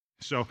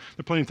So there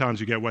are plenty of times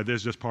you get wet.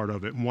 This is just part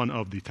of it, one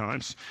of the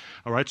times.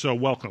 All right, so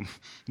welcome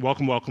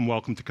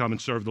to come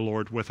and serve the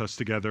Lord with us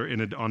together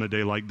on a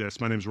day like this.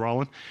 My name is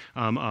Rollin.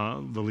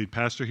 I'm the lead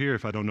pastor here.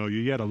 If I don't know you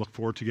yet, I look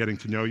forward to getting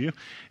to know you.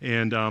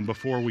 And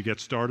before we get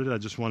started, I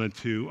just wanted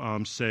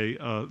to say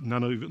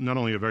not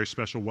only a very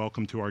special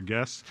welcome to our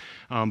guests,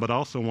 but I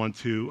also want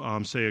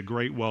to say a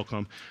great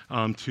welcome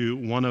to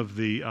one of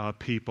the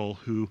people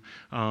who,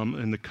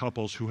 and the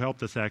couples who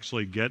helped us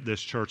actually get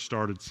this church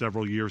started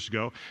several years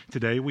ago.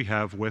 Today we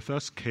have with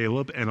us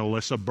Caleb and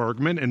Alyssa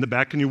Bergman. In the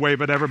back, can you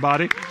wave at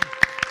everybody?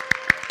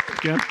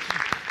 Again.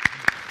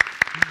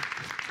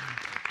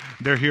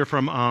 They're here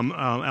from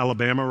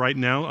Alabama right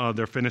now.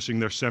 They're finishing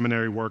their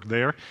seminary work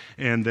there,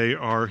 and they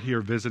are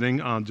here visiting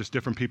just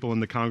different people in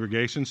the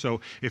congregation.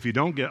 So if you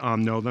don't get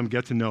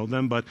to know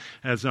them. But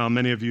as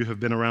many of you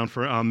have been around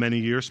for many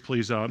years,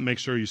 please make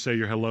sure you say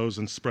your hellos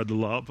and spread the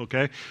love,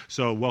 okay?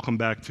 So welcome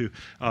back to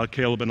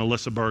Caleb and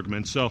Alyssa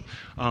Bergman. So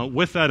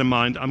with that in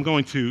mind, I'm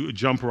going to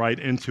jump right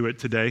into it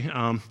today.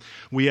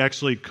 We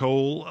actually,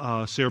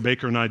 Cole, Sarah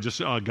Baker, and I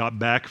just got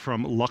back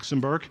from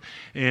Luxembourg,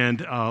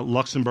 and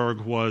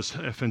Luxembourg was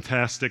a fantastic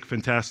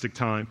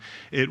time.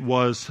 It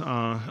was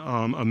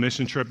a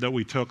mission trip that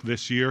we took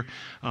this year,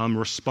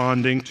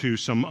 responding to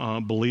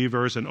some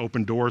believers and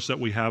open doors that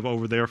we have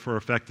over there for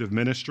effective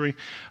ministry.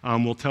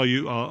 We'll tell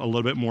you a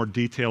little bit more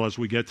detail as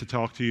we get to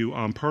talk to you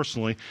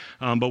personally,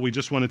 but we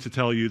just wanted to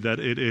tell you that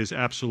it is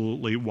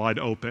absolutely wide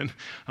open.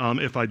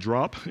 If I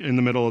drop in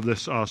the middle of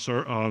this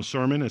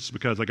sermon, it's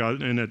because I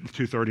got in at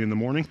 2:30 in the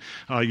morning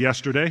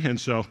yesterday, and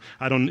so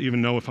I don't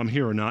even know if I'm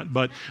here or not.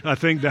 But I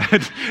think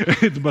that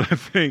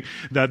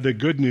the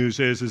good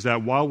news is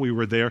that while we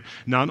were there,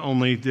 not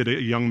only did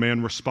a young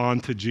man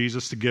respond to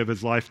Jesus to give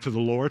his life to the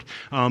Lord,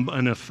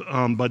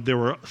 but there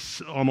were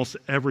almost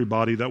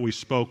everybody that we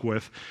spoke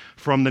with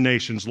from the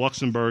nations.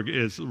 Luxembourg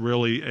is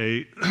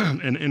really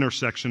an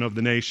intersection of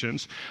the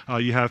nations.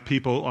 You have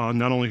people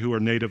not only who are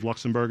native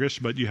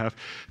Luxembourgish, but you have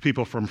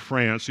people from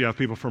France, you have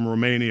people from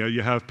Romania,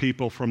 you have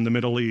people from the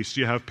Middle East,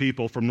 you have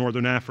people from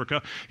Northern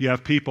Africa, you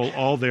have people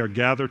all there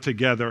gathered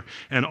together,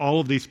 and all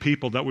of these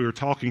people that we were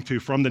talking to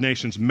from the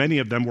nations, many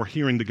of them were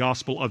hearing the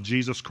gospel of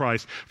Jesus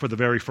Christ for the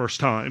very first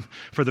time.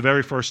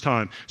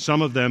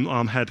 Some of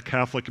them had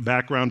Catholic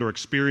background or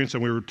experience,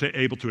 and we were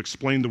able to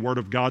explain the Word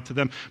of God to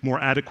them more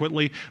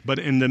adequately. But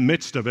in the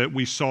midst of it,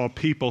 we saw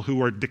people who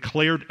were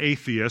declared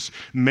atheists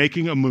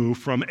making a move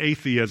from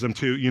atheism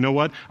to, you know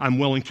what, I'm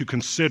willing to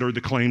consider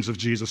the claims of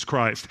Jesus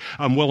Christ.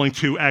 I'm willing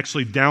to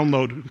actually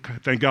download,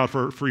 thank God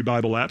for free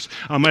Bible apps,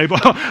 I'm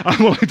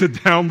willing to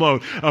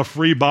download a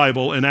free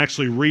Bible and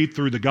actually read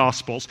through the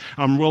Gospels.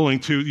 I'm willing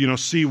to,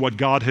 see what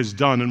God has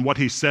done and what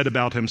he said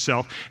about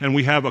himself. And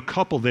we have a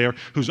couple there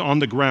who's on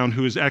the ground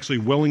who is actually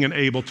willing and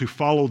able to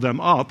follow them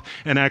up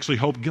and actually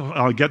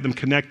get them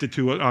connected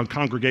to a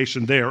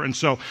congregation there. And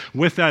so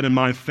with that in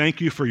mind,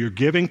 thank you for your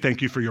giving.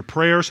 Thank you for your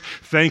prayers.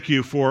 Thank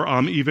you for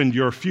even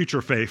your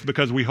future faith,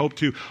 because we hope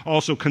to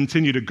also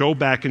continue to go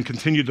back and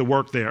continue to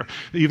work there.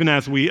 Even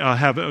as we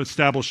have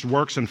established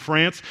works in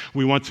France,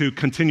 we want to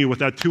continue with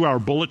that 2-hour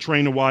bullet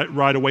train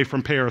ride away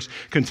from Paris,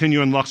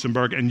 continue in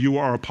Luxembourg, and you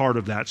are a part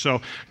of that.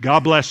 So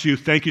God bless you.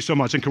 Thank you so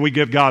much. And can we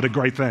give God a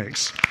great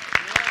thanks?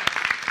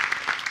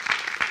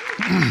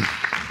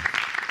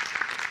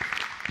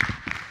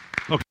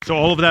 Okay, so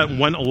all of that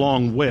went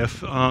along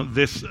with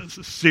this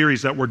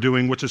series that we're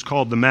doing, which is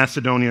called the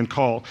Macedonian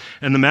Call.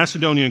 And the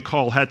Macedonian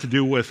Call had to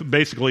do with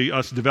basically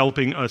us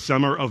developing a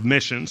summer of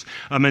missions,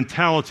 a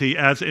mentality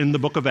as in the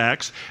book of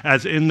Acts,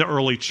 as in the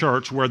early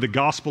church, where the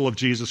gospel of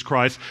Jesus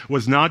Christ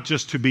was not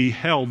just to be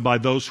held by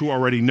those who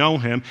already know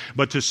him,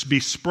 but to be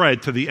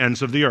spread to the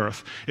ends of the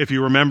earth. If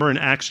you remember in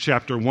Acts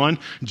chapter 1,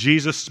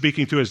 Jesus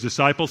speaking to his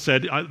disciples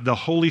said, the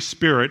Holy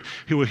Spirit,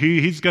 who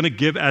he's going to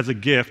give as a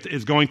gift,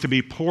 is going to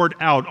be poured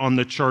out on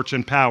the church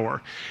in power.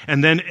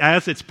 And then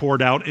as it's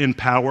poured out in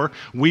power,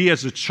 we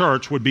as a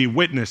church would be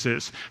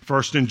witnesses,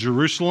 first in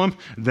Jerusalem,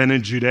 then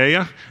in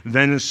Judea,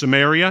 then in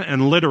Samaria,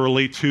 and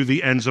literally to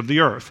the ends of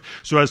the earth.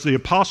 So as the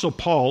Apostle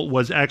Paul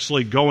was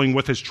actually going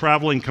with his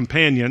traveling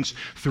companions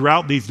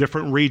throughout these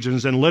different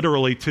regions and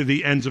literally to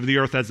the ends of the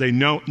earth as they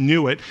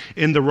knew it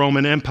in the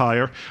Roman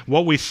Empire,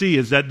 what we see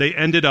is that they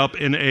ended up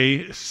in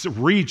a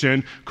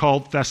region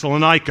called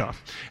Thessalonica.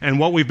 And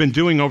what we've been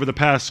doing over the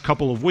past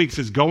couple of weeks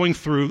is going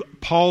through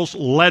Paul's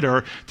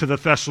letter to the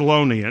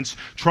Thessalonians,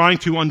 trying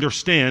to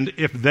understand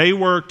if they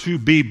were to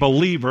be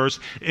believers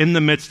in the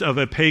midst of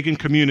a pagan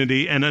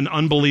community and an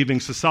unbelieving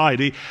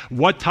society,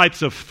 what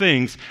types of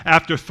things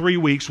after 3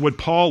 weeks would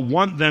Paul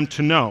want them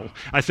to know?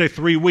 I say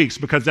 3 weeks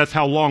because that's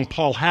how long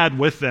Paul had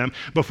with them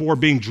before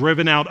being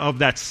driven out of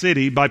that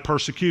city by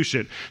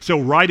persecution. So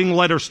writing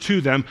letters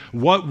to them,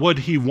 what would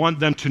he want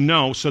them to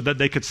know so that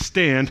they could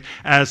stand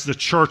as the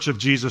church of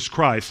Jesus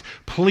Christ,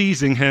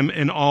 pleasing him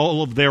in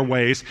all of their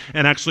ways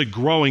and actually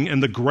growing in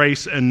and the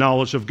grace and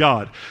knowledge of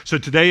God. So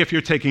today, if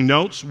you're taking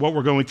notes, what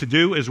we're going to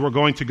do is we're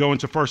going to go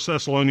into 1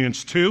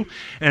 Thessalonians 2,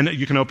 and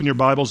you can open your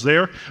Bibles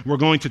there. We're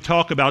going to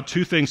talk about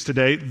two things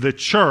today: the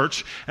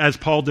church, as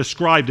Paul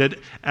described it,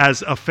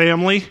 as a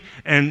family,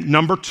 and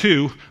number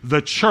two,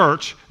 the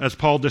church, as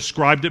Paul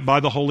described it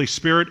by the Holy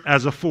Spirit,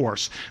 as a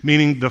force,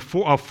 meaning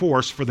a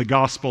force for the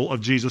gospel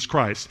of Jesus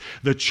Christ.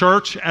 The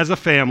church as a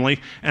family,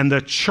 and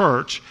the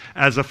church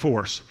as a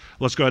force.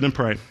 Let's go ahead and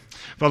pray.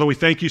 Father, we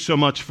thank you so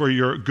much for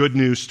your good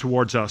news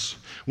towards us.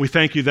 We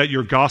thank you that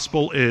your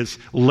gospel is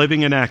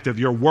living and active.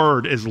 Your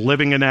word is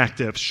living and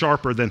active,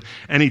 sharper than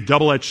any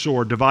double-edged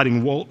sword,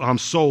 dividing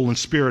soul and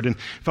spirit, and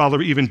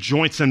Father, even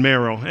joints and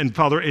marrow. And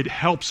Father, it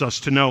helps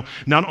us to know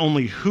not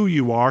only who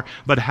you are,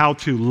 but how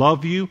to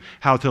love you,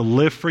 how to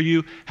live for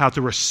you, how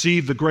to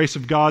receive the grace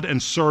of God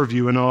and serve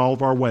you in all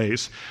of our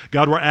ways.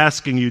 God, we're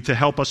asking you to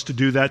help us to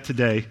do that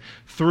today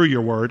through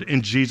your word.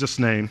 In Jesus'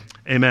 name,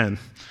 amen.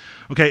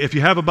 Okay, if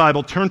you have a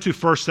Bible, turn to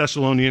 1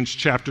 Thessalonians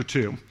chapter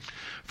 2.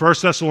 1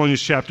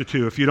 Thessalonians chapter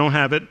 2. If you don't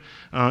have it,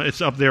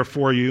 it's up there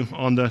for you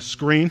on the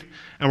screen.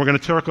 And we're going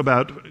to talk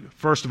about,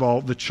 first of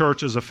all, the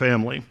church as a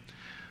family.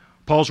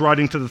 Paul's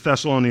writing to the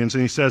Thessalonians,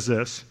 and he says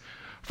this: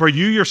 "For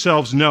you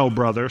yourselves know,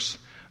 brothers,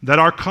 that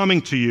our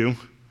coming to you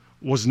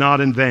was not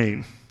in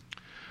vain.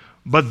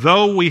 But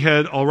though we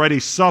had already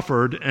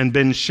suffered and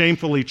been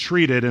shamefully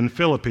treated in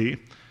Philippi,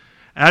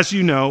 as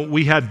you know,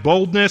 we had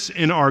boldness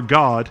in our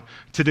God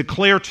to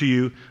declare to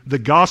you the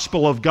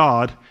gospel of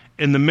God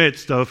in the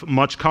midst of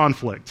much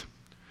conflict.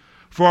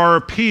 For our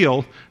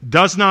appeal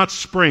does not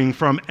spring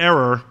from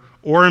error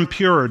or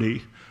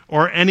impurity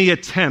or any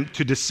attempt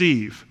to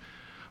deceive,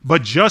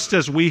 but just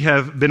as we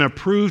have been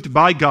approved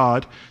by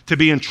God to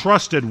be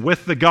entrusted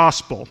with the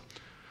gospel,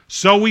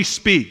 so we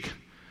speak,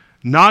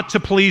 not to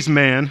please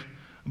man,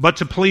 but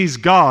to please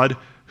God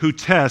who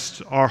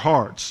tests our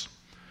hearts.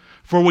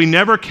 For we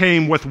never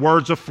came with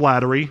words of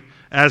flattery,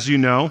 as you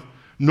know,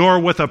 nor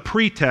with a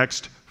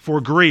pretext for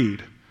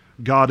greed.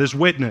 God is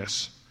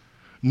witness.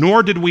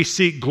 Nor did we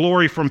seek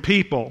glory from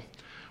people,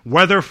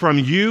 whether from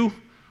you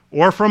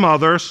or from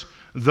others,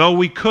 though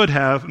we could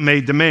have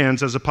made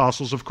demands as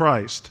apostles of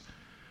Christ.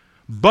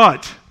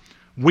 But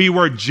we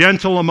were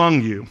gentle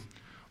among you,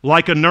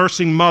 like a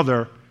nursing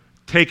mother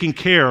taking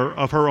care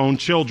of her own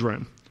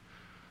children.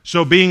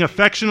 So being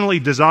affectionately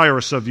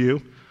desirous of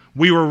you,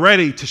 we were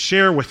ready to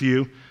share with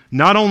you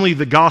not only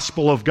the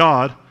gospel of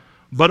God,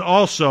 but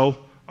also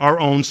our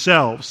own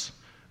selves,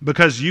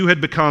 because you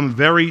had become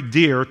very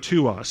dear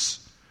to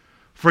us.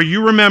 For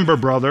you remember,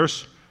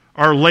 brothers,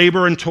 our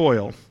labor and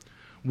toil.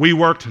 We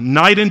worked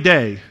night and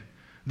day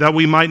that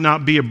we might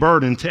not be a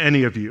burden to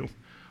any of you,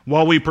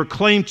 while we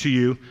proclaimed to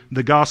you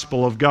the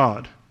gospel of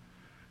God.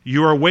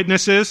 You are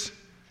witnesses,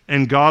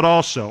 and God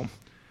also,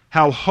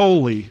 how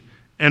holy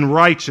and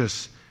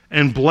righteous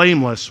and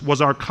blameless was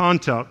our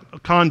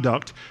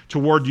conduct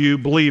toward you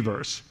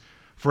believers.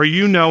 For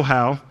you know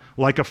how,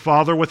 like a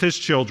father with his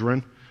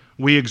children,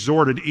 we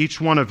exhorted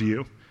each one of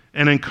you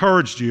and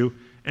encouraged you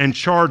and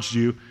charged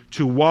you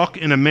to walk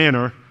in a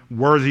manner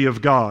worthy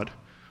of God,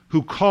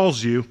 who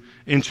calls you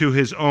into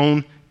his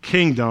own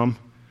kingdom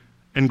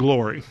and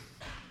glory."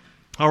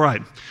 All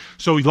right.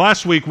 So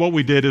last week what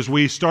we did is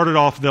we started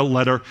off the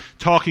letter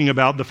talking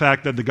about the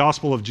fact that the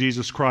gospel of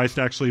Jesus Christ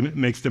actually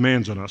makes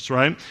demands on us,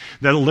 right?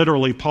 That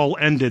literally Paul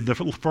ended the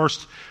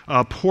first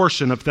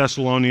portion of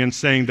Thessalonians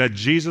saying that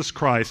Jesus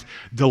Christ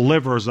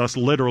delivers us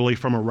literally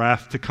from a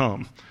wrath to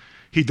come.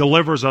 He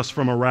delivers us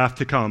from a wrath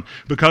to come.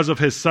 Because of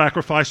his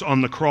sacrifice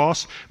on the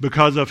cross,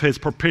 because of his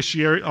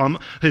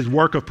his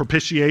work of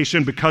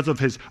propitiation, because of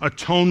his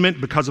atonement,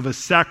 because of his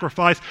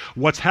sacrifice,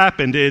 what's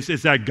happened is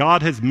that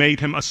God has made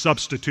him a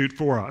substitute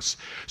for us,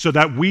 so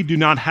that we do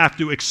not have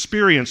to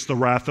experience the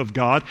wrath of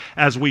God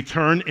as we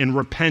turn in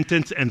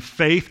repentance and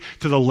faith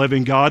to the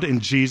living God in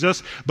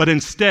Jesus, but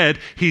instead,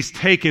 he's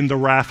taken the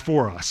wrath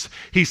for us.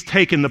 He's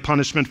taken the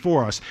punishment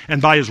for us.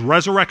 And by his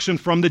resurrection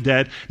from the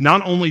dead,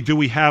 not only do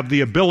we have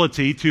the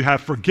ability to have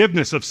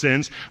forgiveness of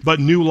sins, but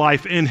new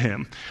life in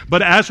him.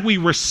 But as we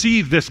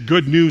receive this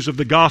good news of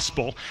the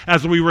gospel,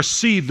 as we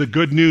receive the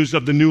good news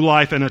of the new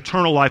life and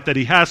eternal life that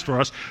he has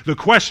for us, the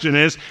question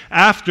is,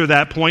 after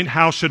that point,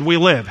 how should we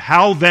live?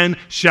 How then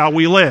shall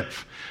we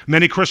live?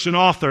 Many Christian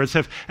authors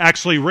have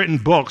actually written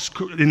books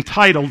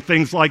entitled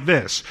things like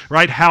this,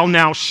 right? How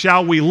now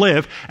shall we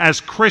live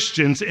as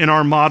Christians in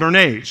our modern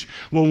age?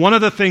 Well, one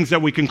of the things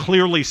that we can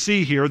clearly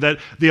see here that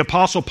the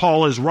Apostle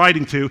Paul is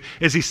writing to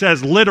is he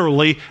says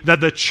literally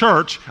that the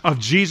church of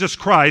Jesus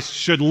Christ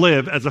should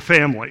live as a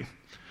family.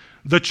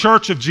 The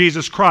church of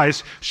Jesus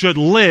Christ should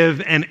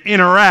live and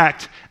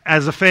interact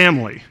as a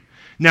family.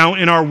 Now,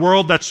 in our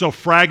world that's so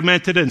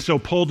fragmented and so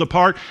pulled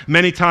apart,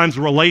 many times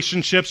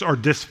relationships are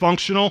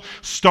dysfunctional,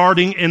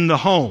 starting in the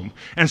home.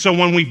 And so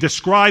when we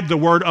describe the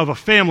word of a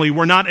family,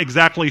 we're not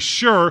exactly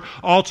sure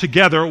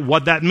altogether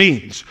what that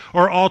means,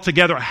 or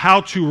altogether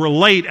how to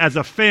relate as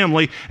a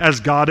family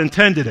as God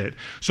intended it.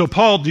 So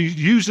Paul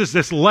uses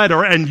this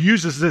letter and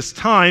uses this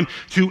time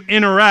to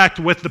interact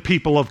with the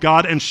people of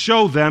God and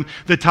show them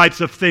the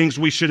types of things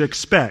we should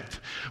expect.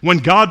 When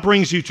God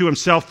brings you to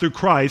himself through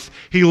Christ,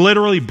 he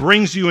literally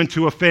brings you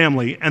into a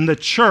family, and the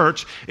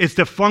church is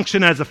to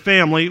function as a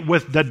family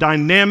with the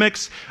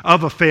dynamics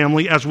of a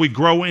family as we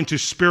grow into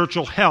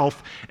spiritual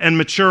health and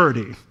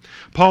maturity.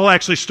 Paul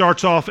actually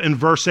starts off in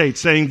verse 8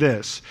 saying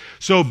this,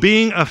 "So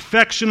being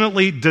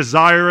affectionately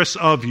desirous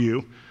of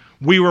you,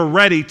 we were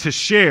ready to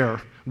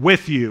share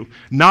with you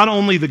not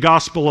only the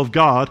gospel of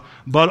God,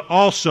 but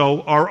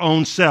also our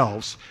own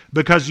selves,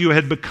 because you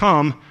had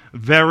become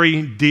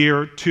very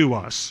dear to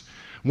us."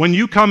 When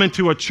you come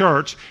into a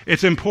church,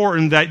 it's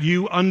important that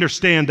you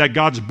understand that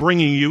God's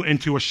bringing you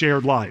into a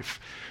shared life.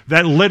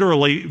 That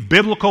literally,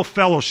 biblical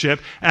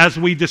fellowship, as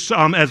we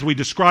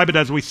describe it,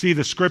 as we see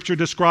the Scripture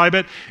describe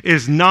it,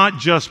 is not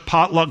just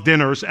potluck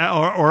dinners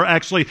or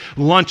actually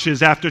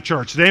lunches after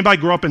church. Did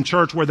anybody grow up in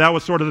church where that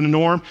was sort of the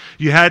norm?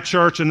 You had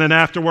church and then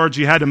afterwards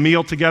you had a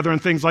meal together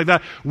and things like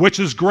that, which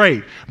is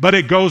great, but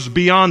it goes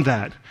beyond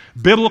that.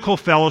 Biblical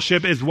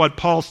fellowship is what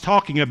Paul's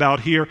talking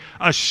about here,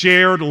 a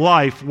shared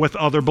life with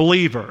other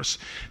believers.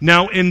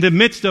 Now, in the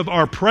midst of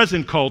our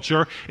present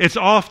culture, it's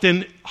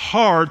often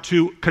hard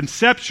to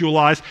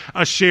conceptualize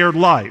a shared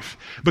life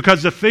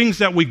because the things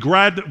that we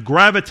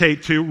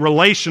gravitate to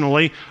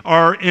relationally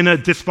are in a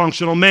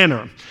dysfunctional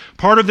manner.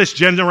 Part of this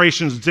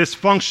generation's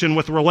dysfunction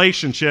with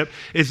relationship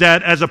is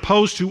that as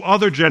opposed to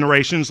other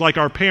generations like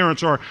our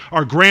parents or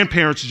our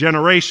grandparents'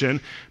 generation,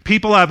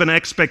 people have an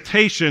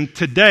expectation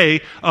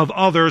today of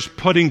others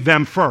putting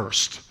them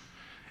first.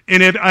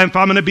 And if I'm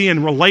going to be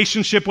in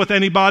relationship with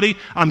anybody,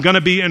 I'm going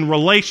to be in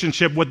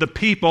relationship with the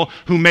people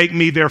who make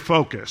me their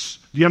focus.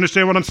 Do you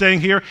understand what I'm saying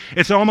here?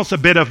 It's almost a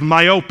bit of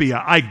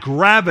myopia. I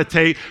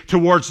gravitate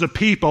towards the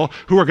people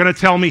who are going to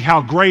tell me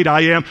how great I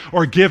am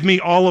or give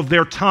me all of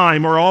their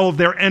time or all of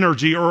their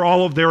energy or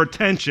all of their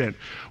attention.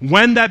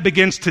 When that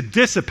begins to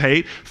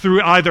dissipate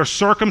through either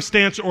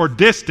circumstance or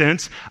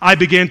distance, I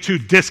begin to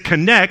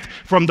disconnect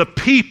from the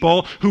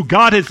people who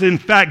God has in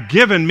fact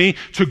given me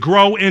to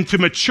grow into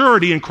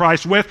maturity in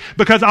Christ with,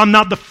 because I'm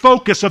not the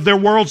focus of their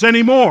worlds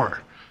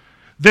anymore.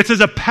 This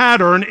is a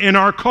pattern in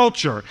our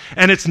culture,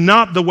 and it's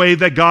not the way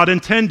that God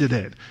intended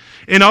it.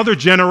 In other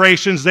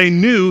generations, they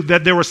knew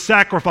that there was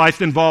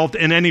sacrifice involved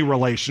in any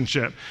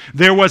relationship.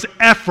 There was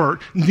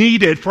effort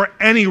needed for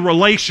any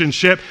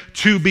relationship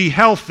to be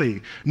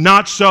healthy.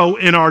 Not so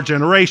in our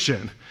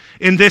generation.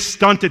 In this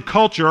stunted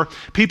culture,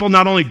 people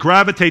not only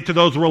gravitate to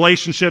those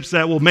relationships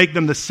that will make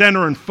them the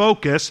center and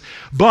focus,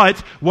 but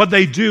what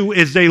they do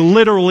is they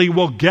literally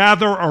will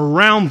gather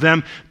around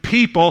them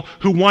people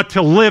who want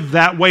to live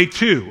that way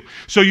too.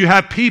 So you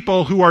have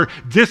people who are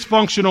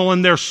dysfunctional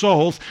in their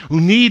souls,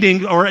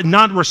 needing or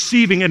not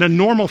receiving in a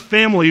normal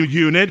family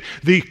unit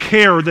the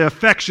care, the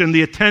affection,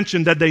 the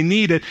attention that they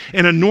needed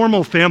in a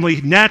normal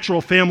family, natural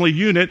family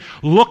unit,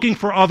 looking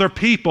for other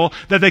people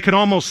that they can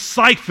almost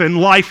siphon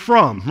life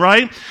from,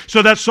 right?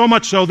 So that's so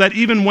much so that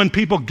even when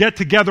people get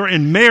together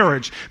in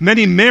marriage,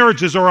 many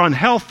marriages are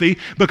unhealthy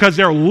because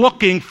they're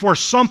looking for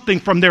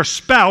something from their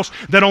spouse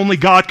that only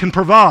God can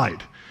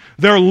provide.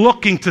 They're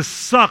looking to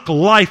suck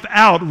life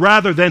out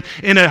rather than,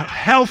 in a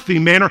healthy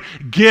manner,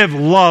 give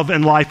love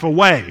and life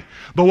away.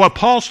 But what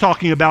Paul's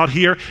talking about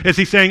here is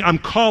he's saying, I'm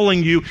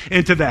calling you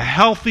into the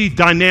healthy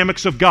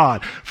dynamics of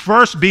God.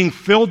 First, being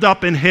filled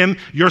up in Him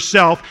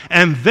yourself,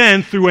 and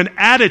then through an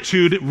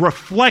attitude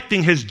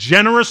reflecting His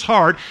generous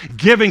heart,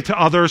 giving to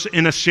others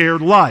in a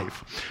shared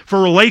life.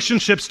 For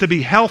relationships to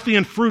be healthy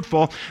and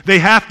fruitful, they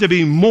have to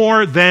be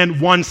more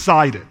than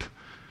one-sided.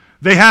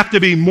 They have to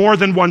be more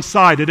than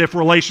one-sided if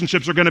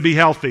relationships are going to be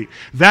healthy.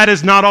 That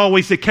is not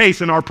always the case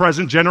in our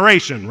present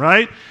generation,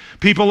 right?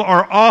 People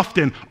are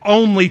often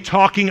only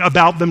talking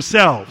about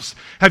themselves.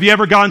 Have you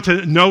ever gotten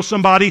to know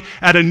somebody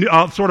at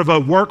a sort of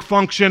a work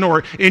function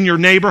or in your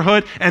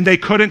neighborhood and they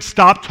couldn't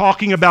stop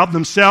talking about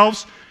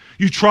themselves?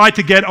 You tried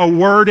to get a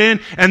word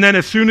in, and then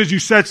as soon as you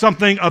said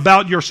something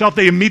about yourself,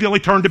 they immediately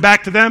turned it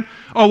back to them.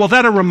 Oh, well,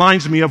 that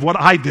reminds me of what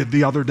I did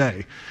the other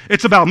day.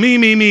 It's about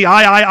me,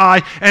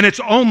 I, and it's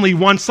only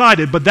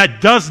one-sided, but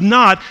that does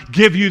not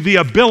give you the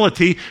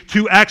ability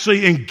to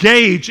actually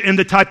engage in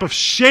the type of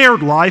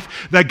shared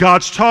life that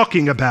God's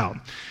talking about.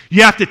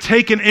 You have to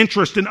take an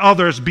interest in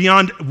others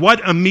beyond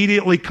what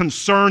immediately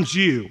concerns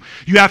you.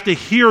 You have to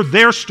hear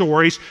their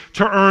stories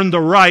to earn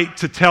the right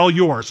to tell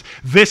yours.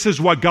 This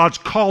is what God's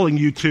calling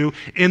you to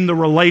in the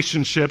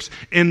relationships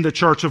in the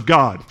church of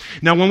God.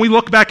 Now, when we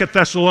look back at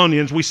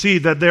Thessalonians, we see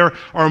that there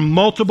are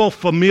multiple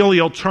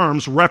familial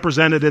terms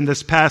represented in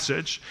this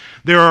passage.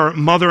 There are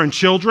mother and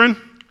children,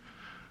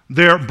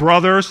 there are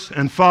brothers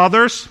and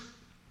fathers,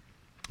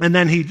 and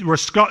then he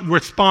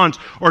responds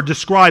or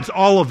describes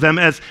all of them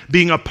as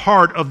being a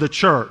part of the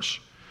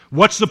church.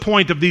 What's the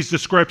point of these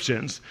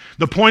descriptions?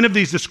 The point of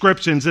these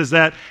descriptions is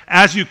that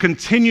as you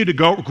continue to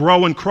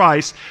grow in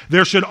Christ,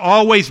 there should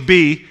always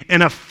be,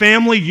 in a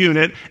family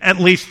unit, at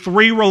least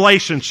 3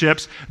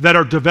 relationships that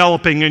are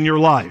developing in your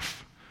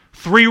life.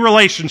 3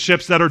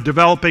 relationships that are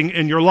developing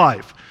in your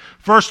life.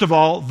 First of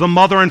all, the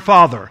mother and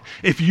father.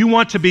 If you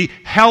want to be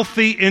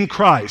healthy in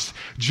Christ,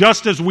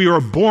 just as we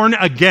are born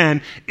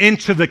again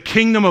into the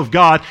kingdom of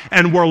God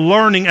and we're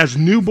learning as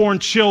newborn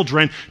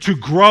children to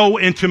grow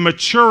into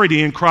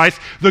maturity in Christ,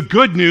 the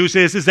good news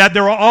is that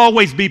there will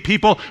always be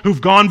people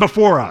who've gone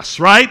before us,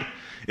 right?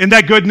 Isn't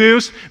that good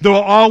news? There will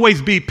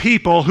always be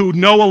people who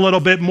know a little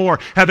bit more,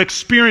 have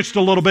experienced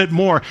a little bit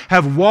more,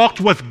 have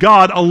walked with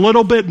God a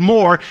little bit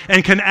more,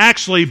 and can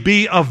actually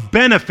be of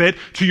benefit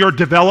to your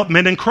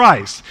development in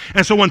Christ.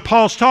 And so when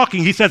Paul's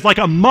talking, he says, like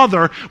a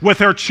mother with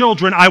her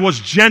children, I was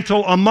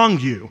gentle among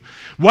you.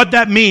 What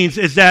that means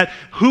is that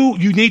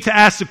you need to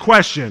ask the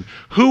question,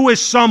 who is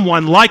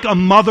someone like a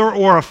mother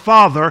or a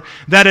father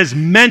that is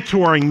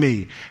mentoring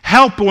me,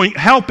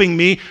 helping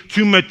me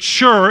to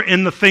mature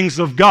in the things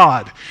of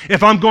God?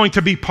 If I'm going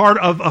to be part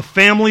of a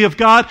family of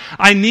God,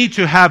 I need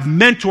to have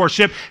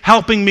mentorship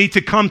helping me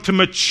to come to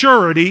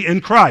maturity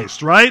in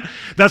Christ, right?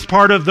 That's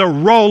part of the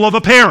role of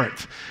a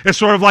parent. It's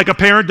sort of like a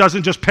parent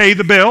doesn't just pay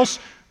the bills.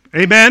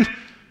 Amen?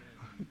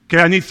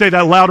 Okay, I need to say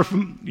that louder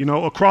from,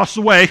 across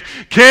the way.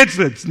 Kids,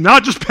 it's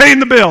not just paying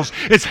the bills.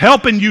 It's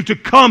helping you to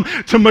come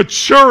to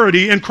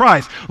maturity in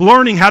Christ.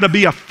 Learning how to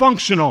be a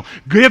functional,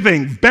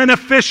 giving,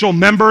 beneficial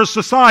member of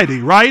society,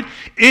 right?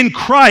 In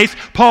Christ,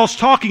 Paul's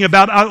talking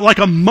about like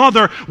a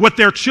mother with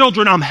their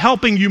children. I'm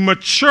helping you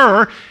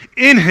mature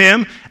in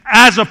Him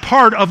as a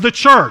part of the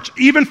church,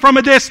 even from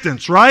a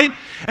distance, right?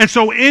 And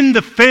so in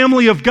the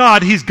family of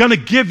God, He's going to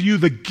give you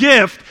the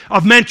gift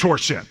of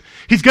mentorship.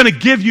 He's going to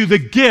give you the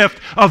gift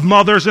of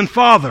mothers and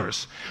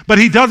fathers. But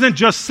He doesn't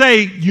just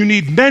say you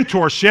need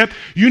mentorship.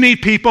 You need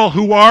people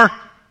who are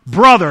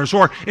brothers,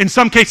 or in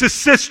some cases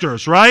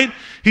sisters, right?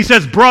 He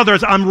says,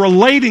 brothers, I'm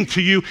relating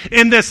to you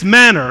in this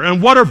manner.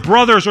 And what are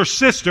brothers or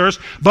sisters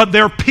but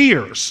they're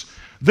peers?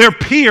 They're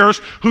peers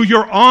who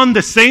you're on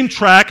the same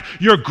track,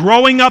 you're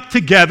growing up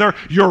together,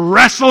 you're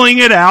wrestling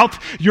it out,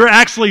 you're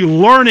actually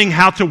learning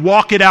how to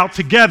walk it out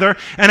together.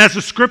 And as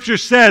the scripture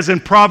says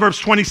in Proverbs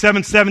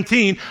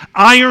 27:17,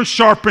 iron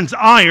sharpens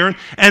iron,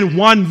 and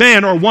one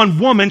man or one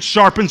woman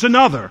sharpens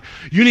another.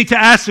 You need to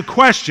ask the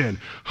question,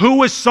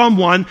 who is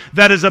someone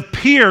that is a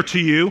peer to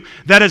you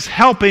that is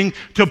helping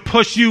to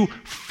push you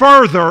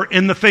further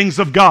in the things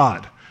of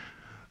God?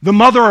 The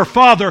mother or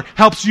father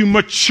helps you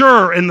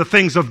mature in the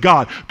things of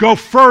God. Go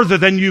further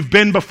than you've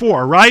been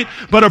before, right?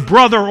 But a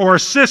brother or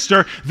a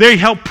sister, they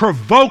help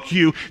provoke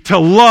you to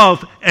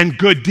love and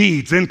good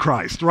deeds in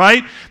Christ,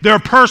 right? They're a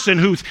person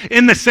who's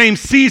in the same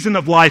season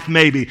of life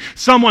maybe.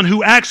 Someone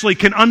who actually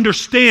can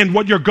understand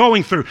what you're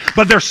going through.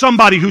 But there's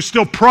somebody who's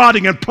still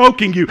prodding and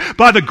poking you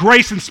by the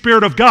grace and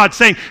Spirit of God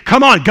saying,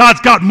 come on,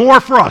 God's got more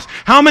for us.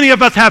 How many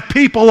of us have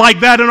people like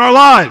that in our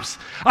lives?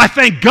 I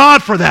thank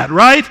God for that,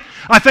 right?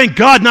 I thank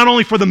God not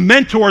only for the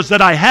mentors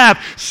that I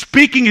have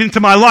speaking into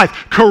my life,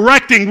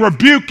 correcting,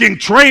 rebuking,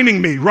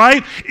 training me,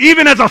 right?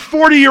 Even as a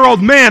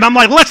 40-year-old man, I'm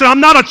like, listen, I'm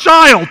not a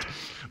child.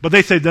 But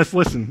they say,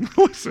 listen,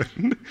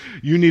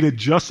 you need it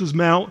just as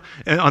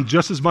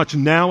much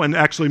now and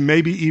actually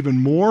maybe even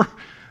more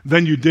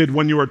than you did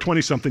when you were a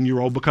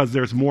 20-something-year-old, because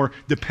there's more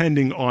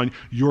depending on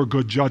your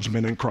good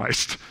judgment in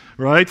Christ,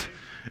 right?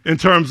 In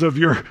terms of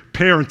your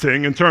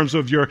parenting, in terms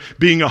of your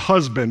being a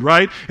husband,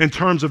 right? In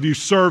terms of you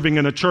serving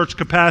in a church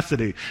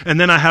capacity.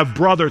 And then I have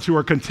brothers who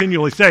are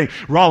continually saying,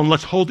 Roland,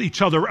 let's hold each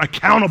other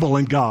accountable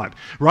in God,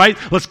 right?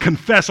 Let's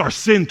confess our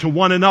sin to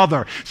one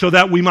another so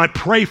that we might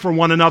pray for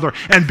one another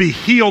and be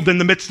healed in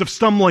the midst of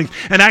stumblings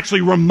and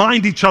actually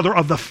remind each other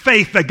of the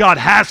faith that God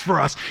has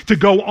for us to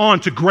go on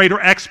to greater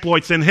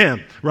exploits in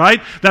Him, right?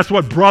 That's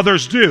what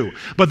brothers do.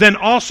 But then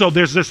also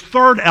there's this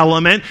third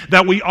element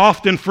that we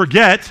often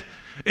forget.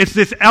 It's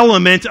this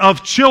element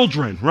of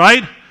children,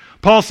 right?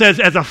 Paul says,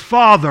 as a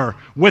father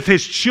with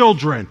his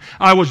children,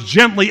 I was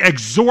gently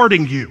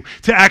exhorting you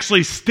to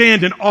actually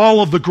stand in all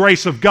of the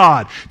grace of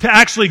God, to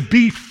actually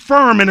be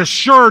firm and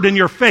assured in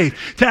your faith,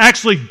 to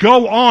actually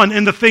go on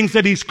in the things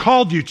that He's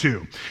called you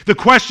to. The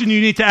question you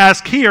need to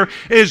ask here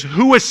is,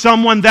 who is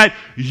someone that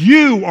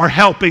you are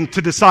helping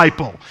to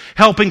disciple,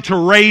 helping to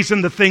raise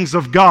in the things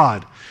of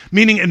God?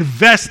 Meaning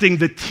investing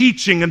the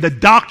teaching and the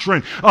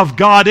doctrine of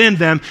God in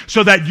them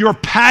so that you're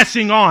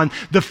passing on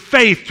the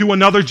faith to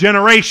another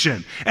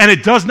generation. And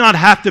it does not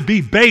have to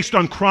be based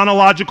on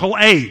chronological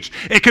age.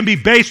 It can be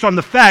based on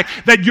the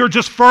fact that you're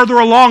just further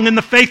along in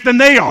the faith than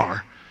they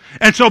are.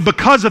 And so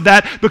because of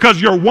that,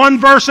 because you're one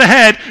verse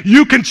ahead,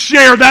 you can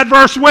share that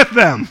verse with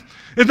them.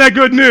 Isn't that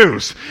good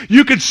news?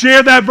 You can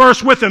share that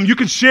verse with them. You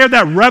can share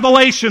that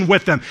revelation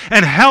with them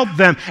and help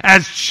them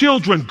as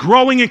children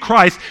growing in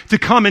Christ to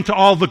come into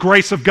all the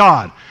grace of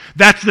God.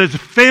 That's the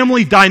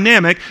family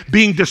dynamic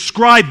being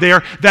described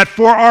there, that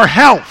for our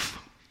health,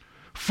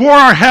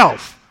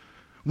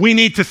 we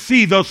need to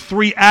see those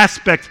three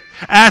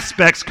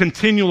aspects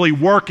continually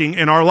working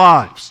in our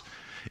lives.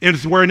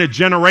 We're in a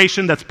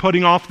generation that's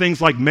putting off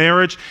things like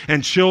marriage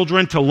and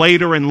children to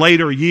later and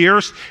later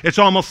years. It's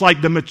almost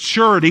like the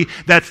maturity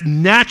that's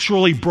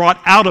naturally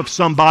brought out of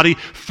somebody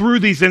through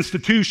these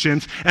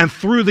institutions and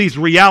through these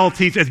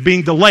realities is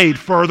being delayed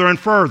further and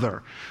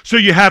further. So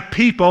you have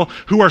people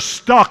who are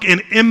stuck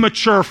in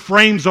immature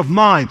frames of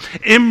mind,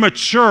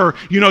 immature,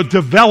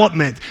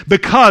 development.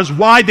 Because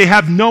why? They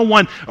have no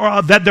one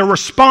that they're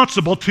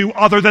responsible to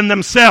other than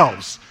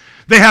themselves.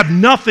 They have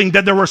nothing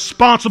that they're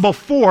responsible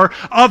for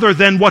other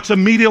than what's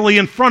immediately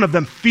in front of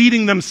them,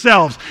 feeding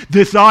themselves,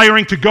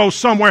 desiring to go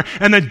somewhere,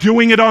 and then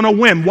doing it on a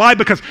whim. Why?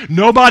 Because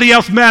nobody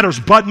else matters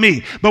but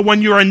me. But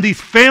when you're in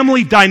these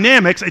family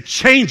dynamics, it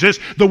changes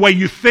the way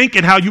you think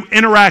and how you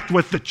interact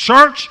with the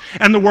church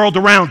and the world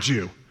around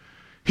you.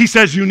 He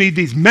says you need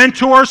these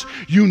mentors,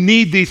 you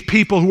need these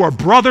people who are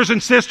brothers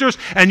and sisters,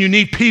 and you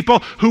need people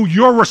who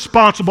you're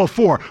responsible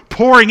for,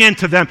 pouring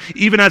into them,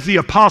 even as the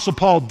Apostle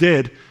Paul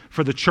did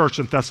for the church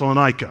in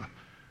Thessalonica.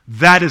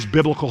 That is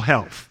biblical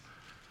health.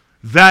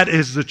 That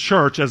is the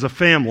church as a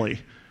family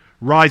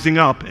rising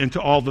up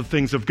into all the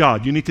things of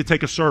God. You need to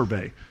take a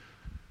survey.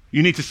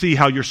 You need to see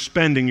how you're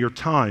spending your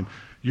time,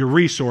 your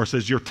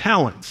resources, your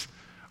talents.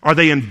 Are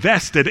they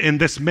invested in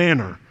this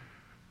manner?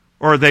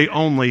 Or are they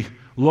only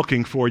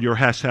looking for your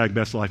hashtag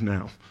best life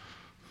now?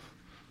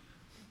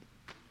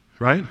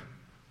 Right?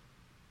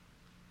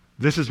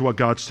 This is what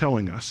God's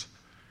telling us.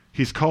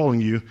 He's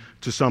calling you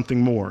to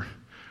something more.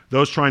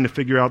 Those trying to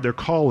figure out their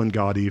call in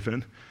God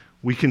even,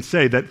 we can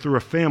say that through a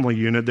family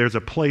unit, there's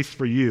a place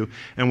for you,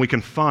 and we can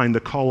find the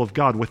call of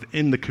God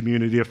within the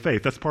community of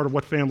faith. That's part of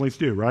what families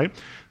do, right?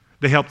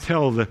 They help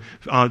tell the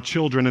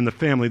children in the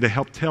family, they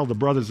help tell the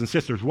brothers and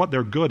sisters what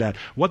they're good at,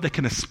 what they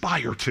can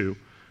aspire to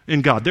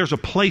in God. There's a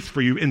place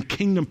for you in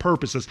kingdom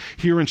purposes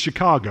here in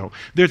Chicago.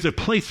 There's a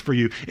place for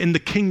you in the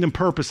kingdom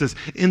purposes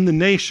in the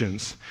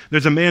nations.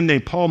 There's a man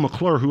named Paul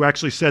McClure who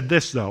actually said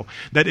this, though,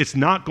 that it's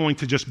not going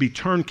to just be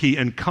turnkey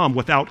and come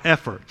without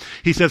effort.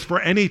 He says, for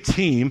any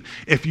team,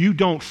 if you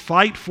don't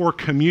fight for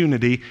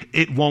community,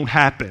 it won't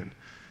happen.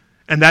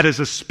 And that is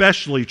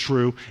especially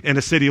true in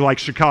a city like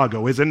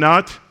Chicago, is it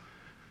not?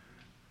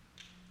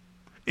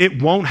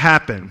 It won't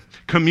happen.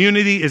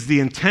 Community is the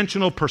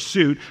intentional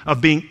pursuit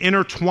of being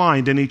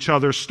intertwined in each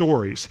other's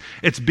stories.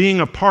 It's being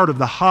a part of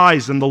the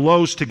highs and the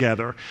lows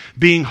together,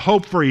 being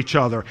hope for each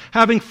other,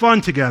 having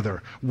fun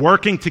together,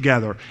 working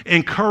together,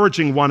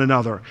 encouraging one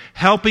another,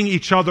 helping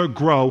each other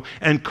grow,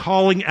 and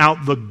calling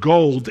out the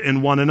gold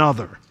in one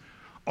another.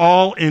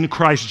 All in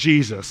Christ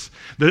Jesus.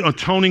 The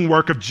atoning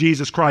work of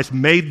Jesus Christ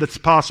made this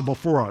possible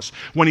for us.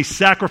 When he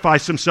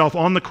sacrificed himself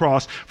on the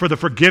cross for the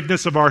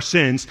forgiveness of our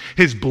sins,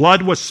 his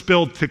blood was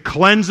spilled to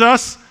cleanse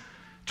us,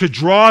 to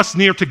draw us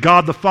near to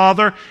God the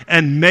Father,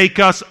 and make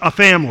us a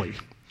family.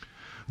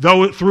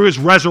 Though through his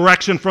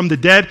resurrection from the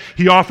dead,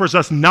 he offers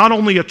us not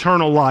only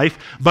eternal life,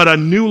 but a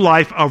new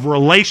life of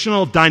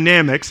relational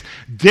dynamics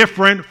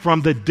different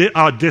from the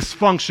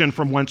dysfunction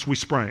from whence we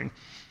sprang.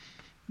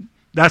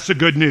 That's the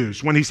good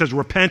news. When he says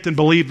repent and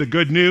believe the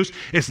good news,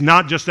 it's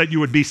not just that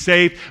you would be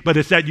saved, but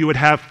it's that you would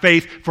have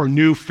faith for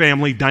new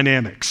family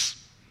dynamics.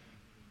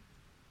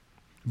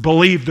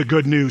 Believe the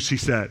good news, he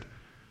said.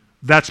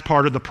 That's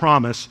part of the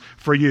promise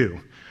for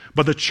you.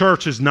 But the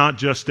church is not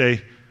just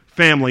a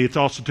family, it's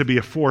also to be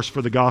a force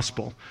for the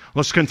gospel.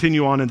 Let's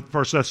continue on in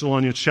 1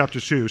 Thessalonians chapter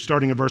 2,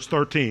 starting in verse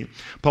 13.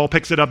 Paul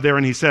picks it up there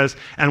and he says,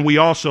 and we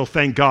also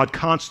thank God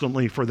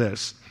constantly for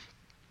this,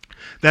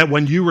 that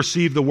when you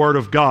received the word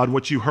of God,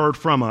 which you heard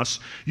from us,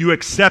 you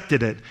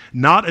accepted it,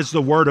 not as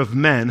the word of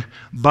men,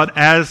 but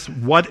as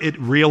what it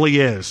really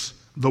is,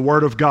 the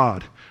word of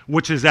God,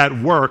 which is at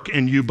work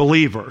in you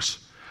believers.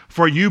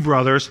 For you,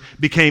 brothers,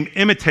 became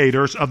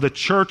imitators of the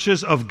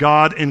churches of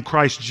God in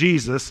Christ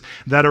Jesus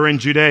that are in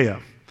Judea.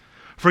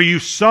 For you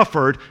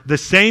suffered the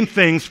same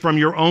things from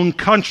your own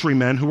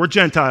countrymen, who were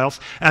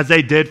Gentiles, as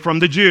they did from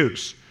the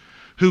Jews,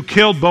 who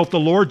killed both the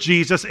Lord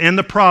Jesus and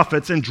the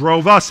prophets and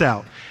drove us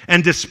out,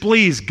 and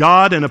displeased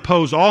God and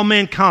opposed all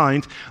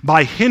mankind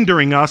by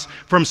hindering us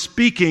from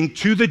speaking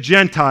to the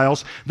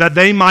Gentiles that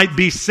they might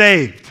be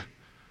saved,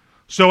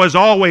 so as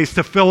always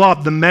to fill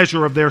up the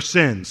measure of their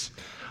sins.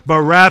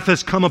 But wrath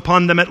has come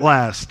upon them at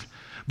last.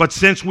 But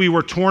since we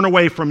were torn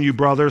away from you,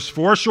 brothers,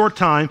 for a short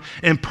time,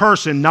 in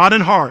person, not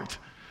in heart,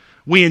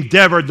 we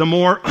endeavored the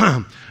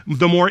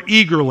more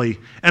eagerly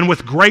and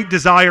with great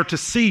desire to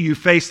see you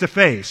face to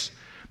face,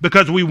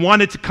 because we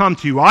wanted to come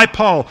to you. I,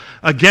 Paul,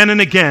 again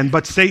and again,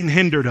 but Satan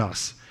hindered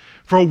us.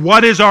 For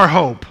what is our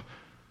hope,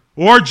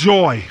 or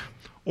joy,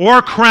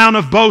 or crown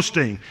of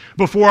boasting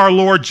before our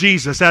Lord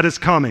Jesus at his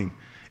coming?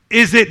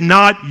 Is it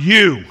not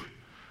you?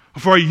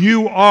 For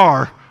you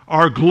are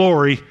our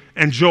glory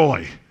and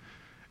joy.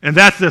 And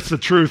that's just the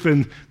truth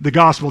in the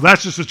gospel.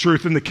 That's just the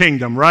truth in the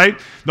kingdom, right?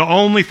 The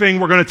only thing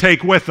we're going to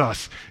take with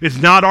us is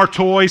not our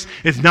toys,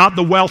 it's not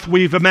the wealth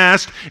we've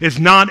amassed, it's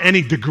not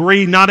any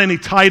degree, not any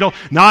title,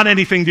 not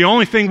anything. The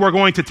only thing we're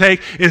going to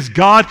take is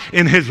God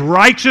in his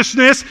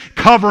righteousness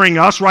covering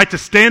us, right? To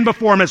stand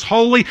before him as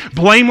holy,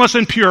 blameless,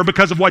 and pure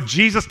because of what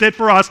Jesus did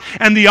for us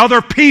and the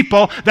other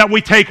people that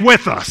we take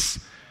with us.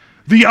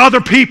 the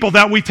other people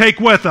that we take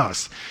with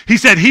us. He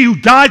said, he who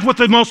dies with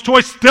the most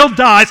toys still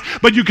dies,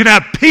 but you can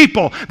have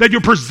people that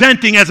you're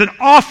presenting as an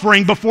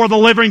offering before the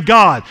living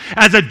God,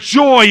 as a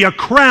joy, a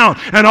crown,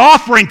 an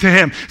offering to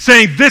him,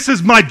 saying, this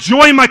is my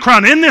joy and my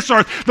crown in this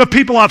earth, the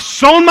people I've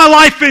sown my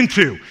life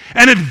into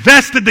and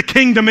invested the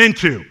kingdom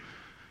into.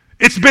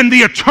 It's been the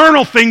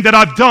eternal thing that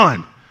I've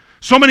done.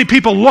 So many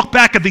people look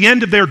back at the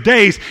end of their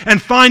days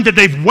and find that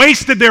they've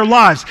wasted their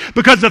lives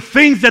because the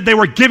things that they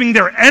were giving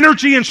their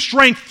energy and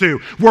strength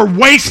to were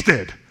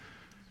wasted,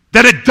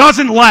 that it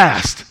doesn't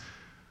last.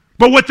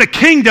 But with the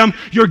kingdom,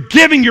 you're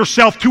giving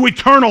yourself to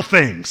eternal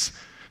things,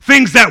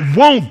 things that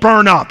won't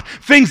burn up,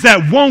 things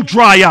that won't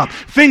dry up,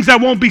 things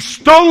that won't be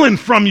stolen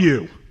from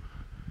you.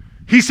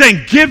 He's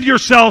saying, give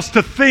yourselves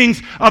to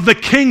things of the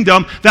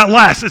kingdom that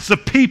last. It's the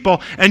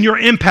people and your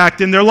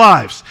impact in their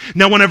lives.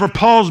 Now, whenever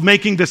Paul's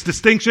making this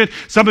distinction,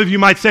 some of you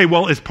might say,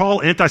 well, is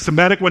Paul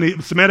anti-Semitic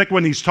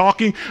when he's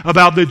talking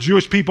about the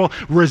Jewish people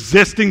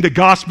resisting the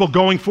gospel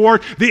going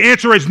forward? The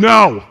answer is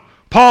no.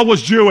 Paul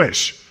was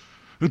Jewish.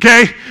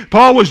 Okay?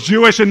 Paul was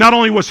Jewish, and not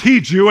only was he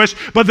Jewish,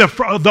 but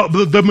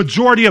the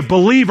majority of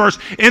believers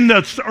in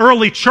the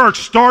early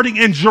church, starting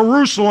in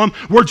Jerusalem,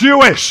 were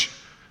Jewish.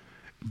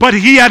 But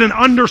he had an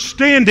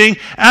understanding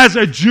as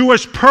a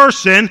Jewish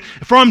person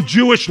from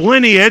Jewish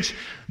lineage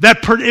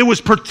that it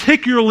was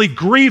particularly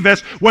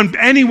grievous when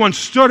anyone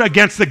stood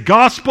against the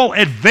gospel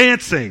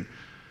advancing.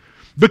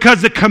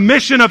 Because the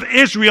commission of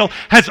Israel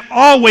has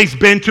always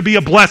been to be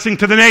a blessing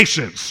to the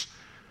nations.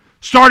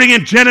 Starting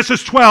in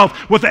Genesis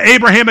 12 with the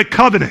Abrahamic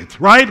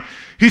covenant, right?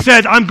 He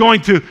said, I'm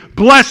going to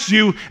bless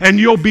you and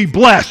you'll be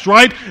blessed,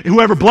 right?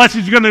 Whoever blesses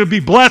you is going to be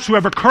blessed.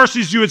 Whoever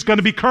curses you is going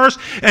to be cursed.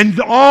 And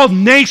all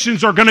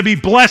nations are going to be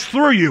blessed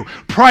through you,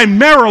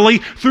 primarily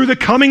through the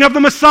coming of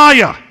the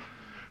Messiah,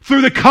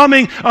 through the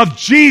coming of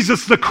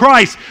Jesus the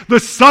Christ, the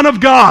Son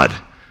of God,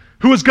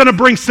 who is going to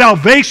bring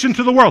salvation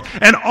to the world.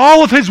 And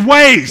all of his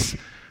ways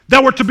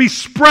that were to be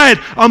spread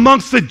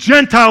amongst the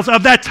Gentiles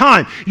of that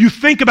time. You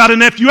think about it,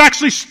 and if you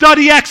actually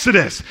study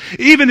Exodus,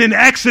 even in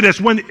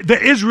Exodus, when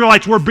the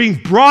Israelites were being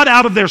brought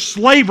out of their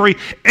slavery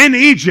in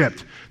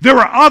Egypt, there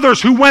were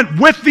others who went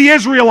with the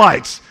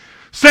Israelites,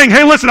 saying,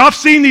 hey, listen, I've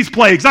seen these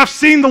plagues. I've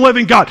seen the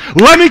living God.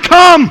 Let me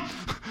come.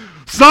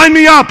 Sign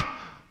me up.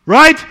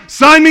 Right?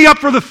 Sign me up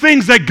for the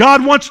things that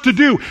God wants to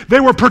do.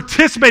 They were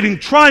participating,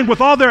 trying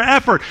with all their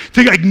effort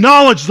to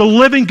acknowledge the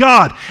living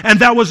God, and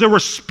that was a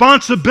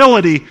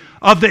responsibility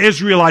of the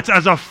Israelites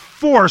as a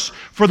force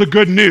for the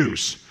good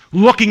news.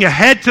 Looking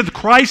ahead to the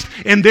Christ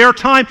in their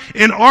time,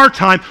 in our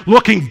time,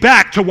 looking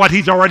back to what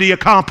he's already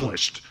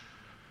accomplished.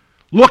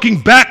 Looking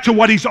back to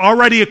what he's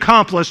already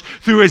accomplished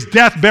through his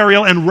death,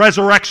 burial, and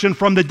resurrection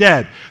from the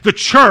dead. The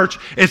church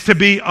is to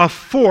be a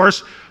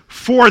force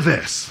for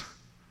this.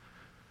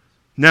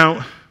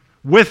 Now,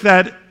 with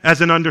that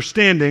as an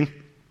understanding,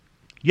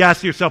 you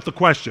ask yourself the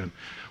question,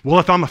 well,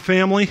 if I'm a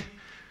family,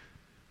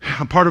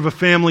 I'm part of a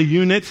family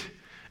unit,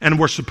 and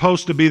we're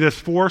supposed to be this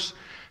force,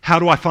 how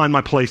do I find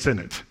my place in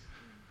it?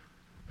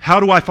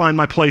 How do I find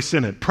my place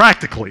in it?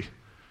 Practically.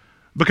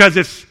 Because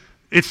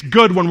it's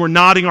good when we're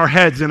nodding our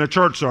heads in a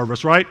church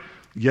service, right?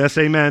 Yes,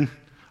 amen.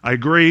 I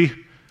agree.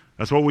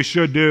 That's what we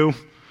should do.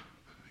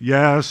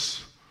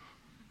 Yes.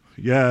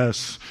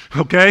 Yes.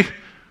 Okay?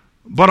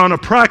 But on a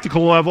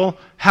practical level,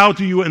 how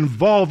do you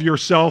involve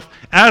yourself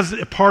as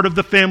a part of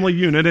the family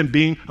unit and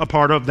being a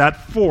part of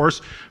that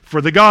force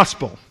for the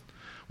gospel?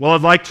 Well,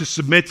 I'd like to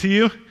submit to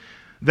you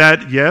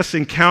that, yes,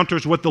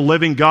 encounters with the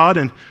living God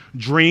and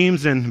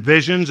dreams and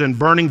visions and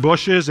burning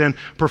bushes and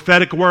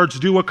prophetic words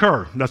do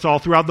occur. That's all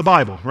throughout the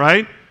Bible,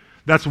 right?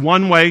 That's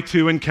one way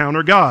to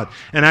encounter God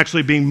and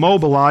actually being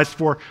mobilized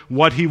for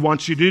what he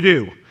wants you to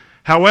do.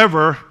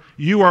 However,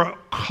 you are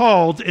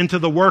called into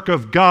the work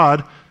of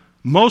God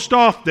most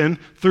often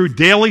through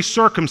daily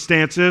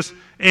circumstances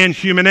and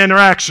human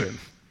interaction.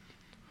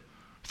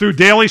 Through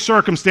daily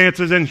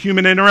circumstances and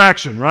human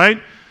interaction,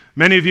 right?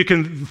 Many of you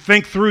can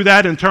think through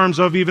that in terms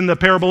of even the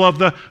parable of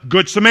the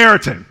Good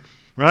Samaritan,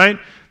 right?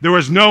 There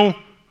was no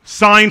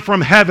sign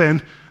from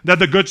heaven that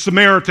the Good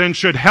Samaritan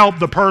should help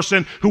the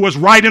person who was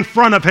right in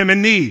front of him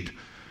in need.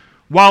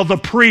 While the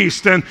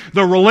priest and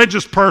the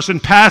religious person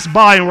passed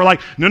by and were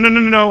like,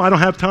 no, I don't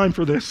have time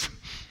for this.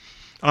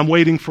 I'm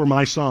waiting for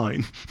my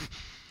sign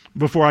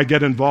before I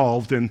get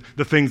involved in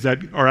the things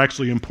that are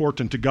actually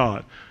important to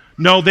God.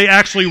 No, they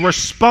actually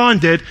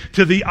responded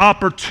to the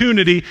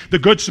opportunity the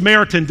Good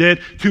Samaritan did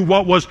to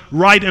what was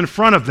right in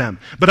front of them.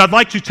 But I'd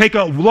like to take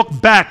a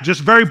look back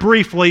just very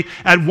briefly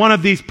at one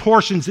of these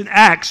portions in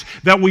Acts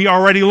that we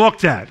already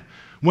looked at.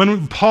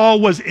 When Paul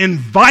was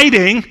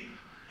inviting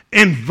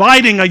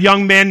a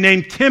young man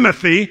named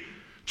Timothy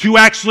to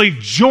actually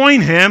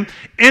join him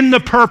in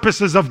the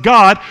purposes of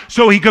God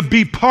so he could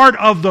be part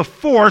of the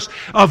force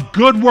of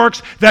good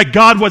works that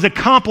God was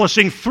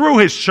accomplishing through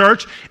his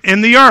church in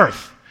the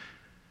earth.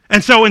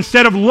 And so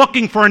instead of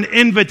looking for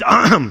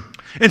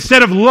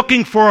instead of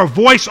looking for a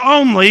voice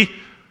only,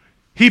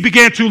 he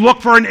began to look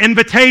for an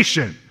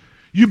invitation.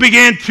 He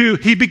began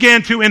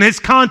to, in his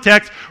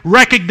context,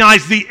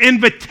 recognize the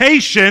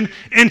invitation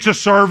into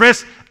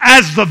service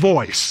as the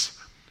voice.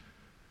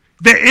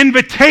 The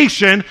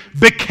invitation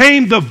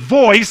became the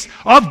voice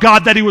of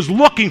God that he was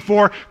looking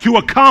for to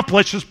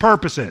accomplish his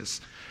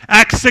purposes.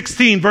 Acts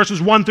 16,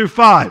 verses 1 through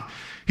 5.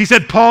 He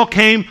said, Paul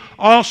came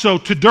also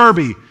to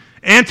Derbe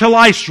and to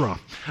Lystra.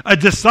 A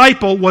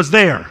disciple was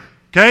there.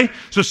 Okay?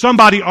 So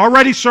somebody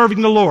already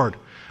serving the Lord.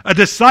 A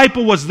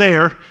disciple was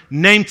there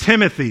named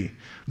Timothy,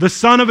 the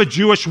son of a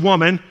Jewish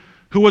woman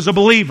who was a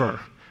believer,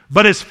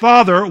 but his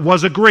father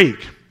was a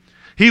Greek.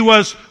 He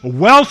was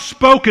well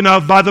spoken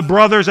of by the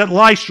brothers at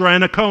Lystra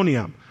and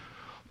Iconium.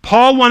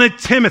 Paul wanted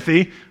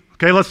Timothy,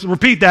 okay, let's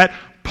repeat that.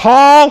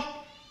 Paul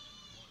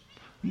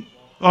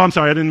I'm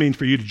sorry, I didn't mean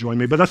for you to join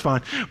me, but that's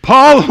fine.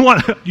 Paul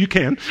wanted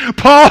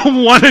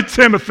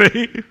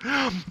Timothy.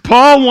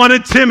 Paul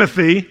wanted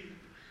Timothy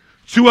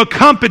to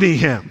accompany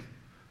him.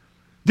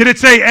 Did it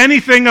say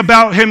anything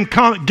about him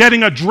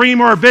getting a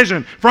dream or a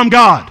vision from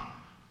God?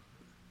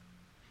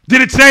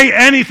 Did it say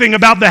anything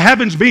about the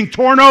heavens being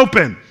torn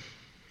open?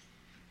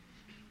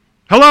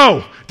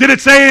 Hello? Did it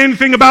say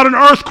anything about an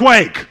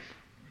earthquake?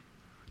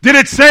 Did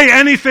it say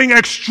anything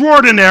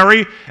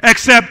extraordinary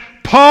except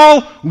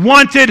Paul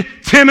wanted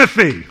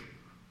Timothy?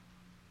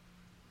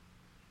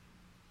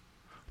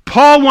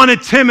 Paul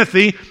wanted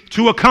Timothy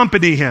to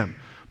accompany him.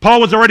 Paul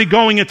was already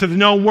going into the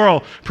known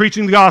world,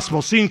 preaching the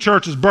gospel, seeing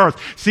churches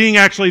birth, seeing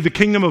actually the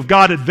kingdom of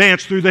God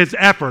advance through his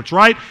efforts,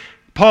 right?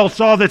 Paul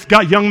saw this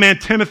young man,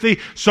 Timothy,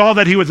 saw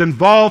that he was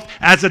involved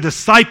as a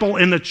disciple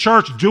in the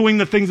church, doing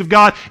the things of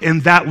God in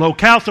that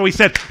locale. So he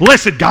said,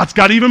 listen, God's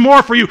got even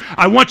more for you.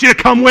 I want you to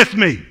come with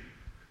me.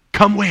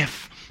 Come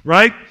with,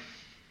 right?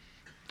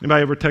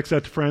 Anybody ever text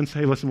that to friends?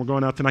 Hey, listen, we're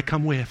going out tonight.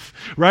 Come with,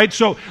 right?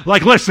 So,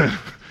 listen.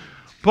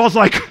 Paul's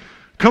like,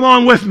 come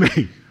on with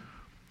me.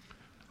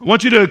 I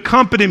want you to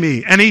accompany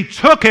me. And he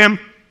took him.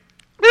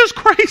 It was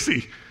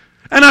crazy.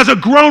 And as a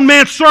grown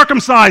man,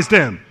 circumcised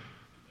him.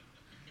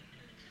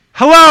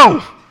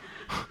 Hello.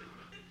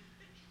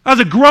 As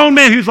a grown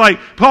man,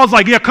 Paul's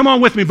like, yeah, come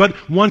on with me, but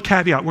one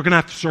caveat, we're going to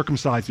have to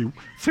circumcise you.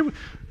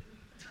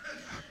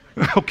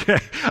 Okay,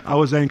 I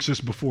was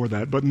anxious before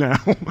that, but now,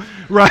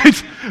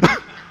 right?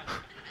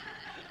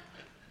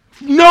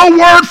 No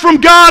word from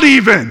God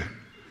even.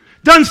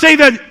 Doesn't say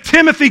that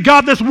Timothy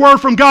got this word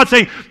from God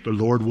saying, the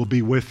Lord will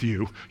be with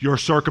you. Your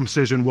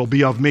circumcision will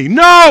be of me.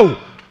 No!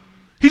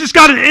 He just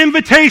got an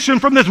invitation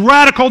from this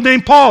radical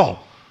named Paul.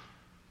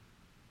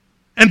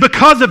 And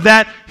because of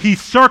that, he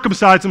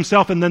circumcised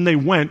himself, and then they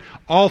went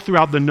all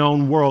throughout the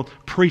known world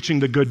preaching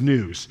the good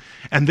news.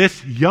 And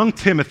this young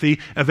Timothy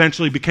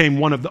eventually became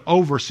one of the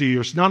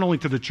overseers, not only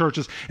to the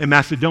churches in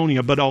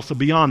Macedonia, but also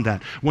beyond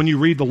that. When you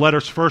read the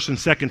letters 1st and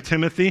 2nd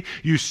Timothy,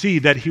 you see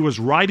that he was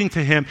writing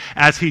to him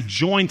as he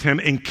joined him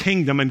in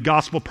kingdom and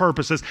gospel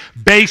purposes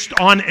based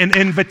on an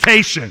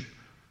invitation.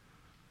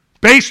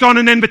 Based on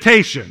an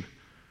invitation.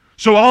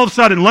 So all of a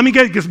sudden, let me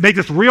make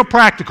this real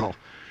practical.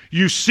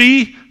 You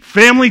see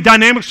family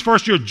dynamics.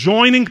 First, you're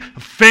joining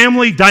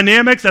family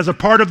dynamics as a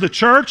part of the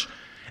church,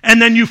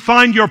 and then you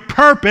find your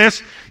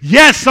purpose,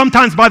 yes,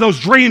 sometimes by those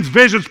dreams,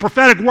 visions,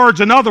 prophetic words,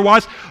 and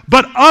otherwise,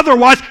 but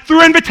otherwise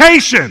through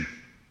invitation.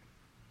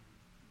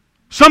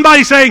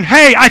 Somebody saying,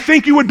 hey, I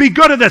think you would be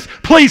good at this.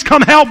 Please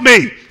come help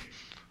me.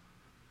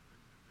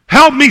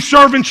 Help me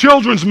serve in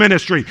children's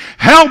ministry.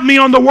 Help me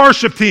on the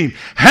worship team.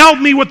 Help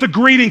me with the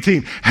greeting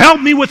team.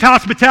 Help me with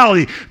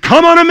hospitality.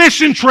 Come on a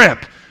mission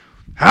trip.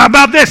 How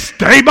about this?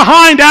 Stay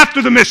behind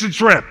after the mission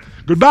trip.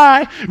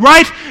 Goodbye.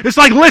 Right? It's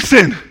like,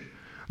 listen,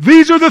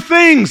 these are the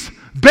things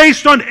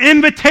based on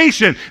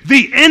invitation.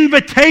 The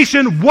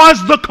invitation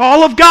was the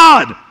call of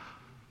God.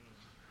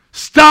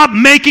 Stop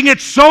making it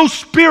so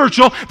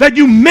spiritual that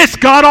you miss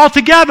God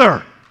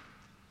altogether.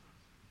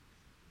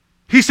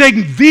 He's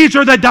saying these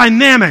are the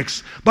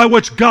dynamics by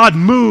which God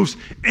moves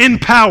in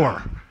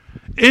power.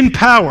 In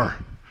power.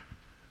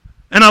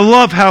 And I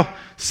love how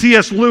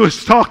C.S.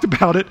 Lewis talked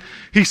about it.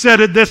 He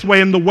said it this way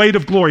in The Weight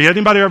of Glory.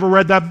 Anybody ever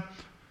read that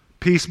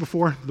piece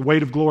before? The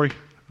Weight of Glory?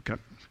 Okay.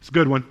 It's a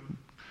good one.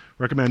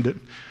 Recommend it.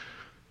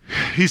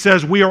 He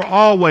says, we are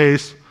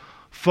always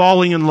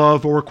falling in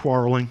love or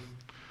quarreling,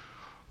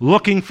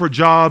 looking for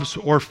jobs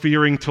or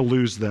fearing to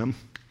lose them,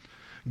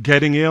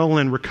 getting ill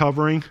and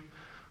recovering,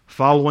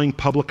 following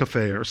public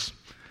affairs.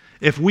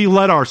 If we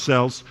let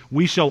ourselves,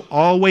 we shall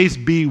always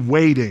be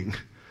waiting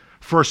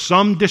for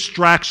some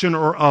distraction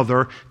or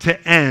other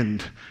to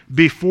end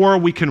before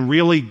we can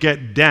really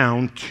get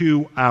down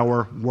to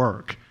our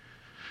work.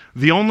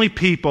 The only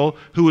people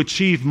who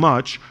achieve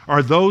much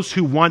are those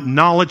who want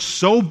knowledge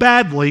so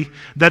badly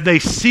that they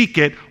seek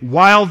it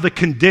while the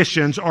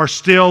conditions are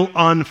still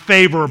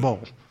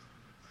unfavorable.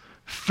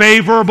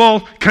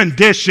 Favorable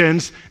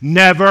conditions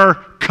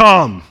never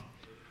come.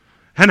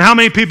 And how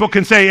many people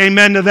can say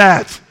amen to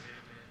that?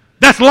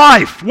 That's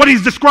life. What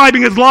he's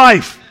describing is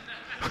life.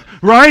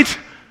 Right?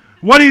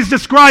 What he's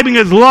describing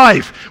is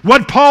life.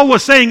 What Paul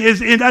was saying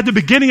is at the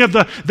beginning of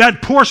that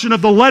portion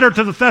of the letter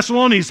to the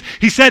Thessalonians,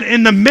 he said,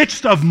 in the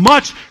midst of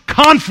much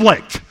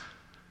conflict,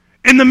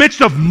 In the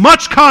midst of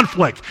much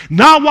conflict,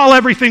 not while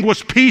everything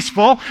was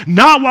peaceful,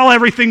 not while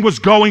everything was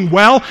going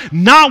well,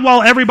 not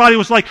while everybody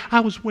was like,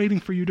 I was waiting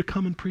for you to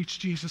come and preach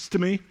Jesus to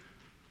me.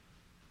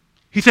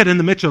 He said, in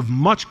the midst of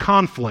much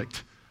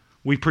conflict,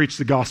 we preached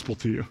the gospel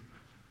to you.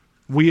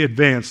 We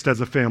advanced as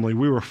a family.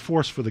 We were a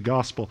force for the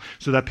gospel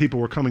so that people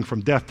were coming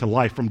from death to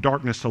life, from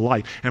darkness to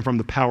light, and from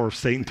the power of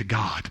Satan to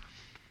God.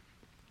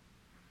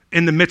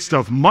 In the midst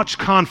of much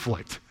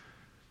conflict,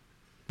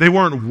 they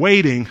weren't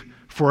waiting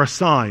for a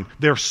sign.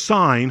 Their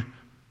sign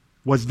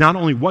was not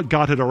only what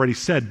God had already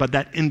said, but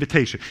that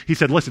invitation. He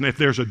said, listen, if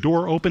there's a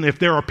door open, if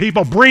there are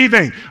people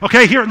breathing,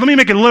 okay, here, let me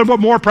make it a little bit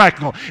more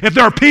practical. If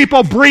there are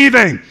people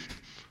breathing,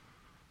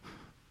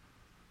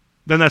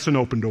 then that's an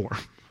open door.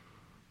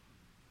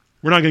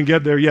 We're not going to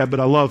get there yet, but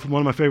I love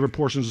one of my favorite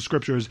portions of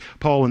Scripture is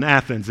Paul in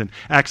Athens. In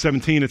Acts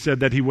 17, it said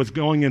that he was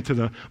going into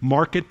the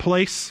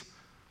marketplace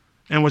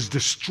and was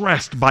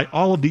distressed by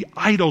all of the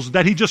idols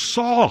that he just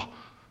saw,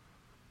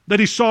 that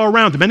he saw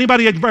around him.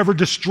 Anybody ever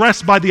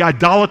distressed by the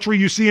idolatry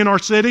you see in our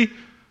city?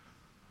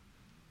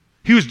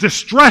 He was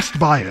distressed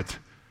by it,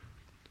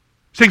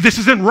 saying this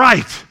isn't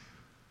right.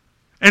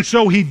 And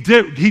so he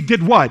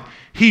did what?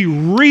 He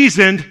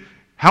reasoned,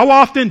 how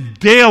often?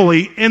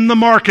 Daily in the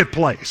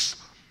marketplace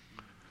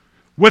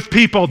with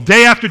people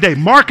day after day.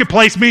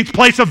 Marketplace means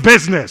place of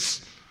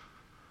business.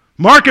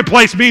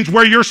 Marketplace means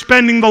where you're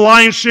spending the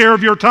lion's share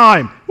of your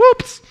time.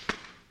 Whoops.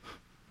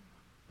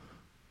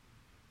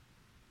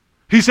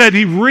 He said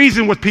he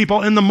reasoned with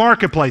people in the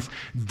marketplace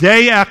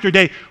day after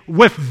day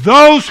with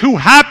those who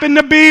happened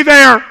to be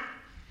there.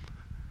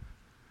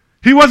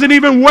 He wasn't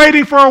even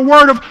waiting for a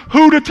word of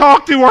who to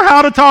talk to or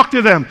how to talk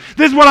to them.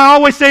 This is what I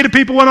always say to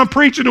people when I'm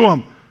preaching to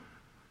them.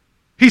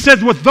 He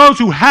says, with those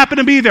who happen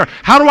to be there.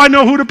 How do I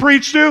know who to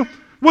preach to?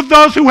 With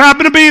those who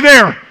happen to be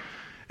there.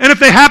 And if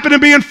they happen to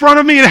be in front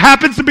of me, it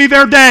happens to be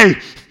their day.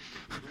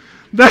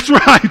 That's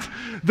right.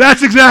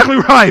 That's exactly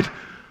right.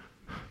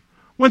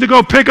 Went to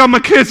go pick up my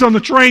kids on the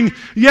train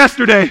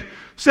yesterday.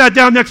 Sat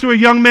down next to a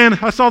young man.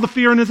 I saw the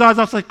fear in his eyes.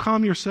 I was like,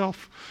 calm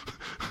yourself.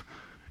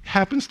 It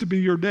happens to be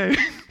your day.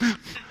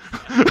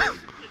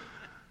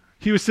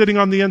 He was sitting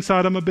on the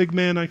inside. I'm a big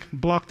man. I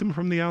blocked him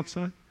from the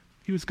outside.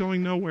 He was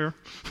going nowhere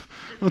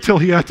until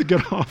he had to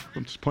get off.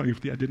 I'm just playing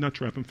with you. I did not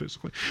trap him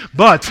physically.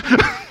 But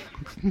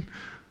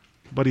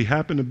he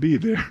happened to be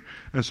there,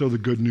 and so the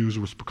good news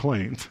was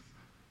proclaimed.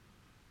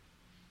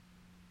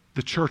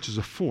 The church is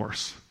a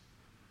force,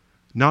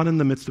 not in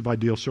the midst of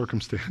ideal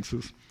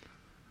circumstances,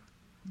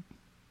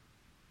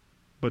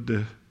 but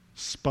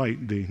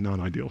despite the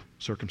non-ideal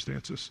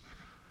circumstances.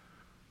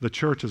 The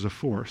church is a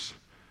force,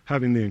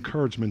 having the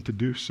encouragement to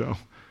do so.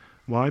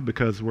 Why?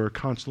 Because we're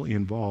constantly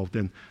involved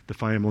in the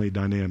family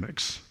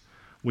dynamics.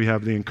 We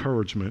have the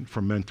encouragement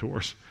from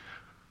mentors.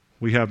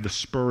 We have the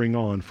spurring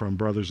on from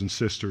brothers and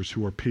sisters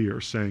who are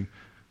peers saying,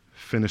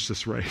 finish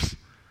this race.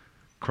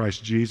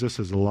 Christ Jesus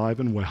is alive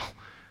and well,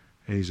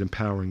 and he's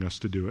empowering us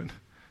to do it.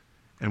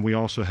 And we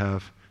also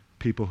have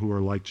people who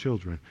are like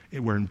children.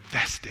 We're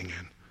investing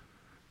in,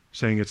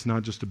 saying it's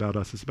not just about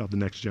us, it's about the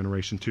next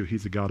generation too.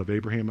 He's the God of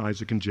Abraham,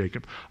 Isaac, and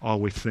Jacob,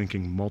 always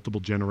thinking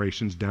multiple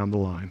generations down the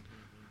line.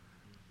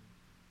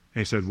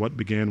 And he said, what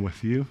began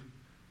with you,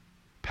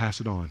 pass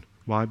it on.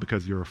 Why?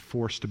 Because you're a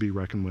force to be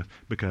reckoned with,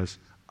 because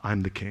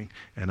I'm the king,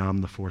 and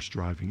I'm the force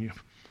driving you.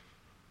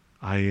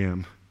 I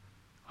am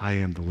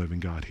the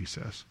living God, he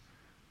says.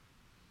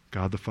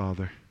 God the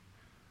Father,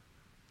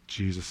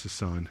 Jesus the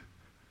Son,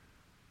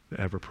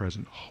 the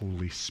ever-present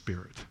Holy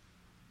Spirit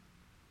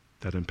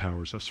that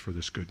empowers us for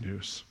this good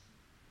news.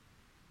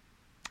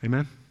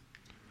 Amen?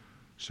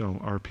 So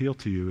our appeal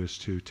to you is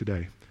to,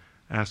 today,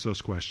 ask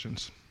those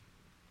questions.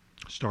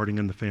 Starting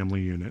in the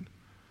family unit.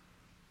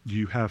 Do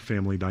you have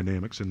family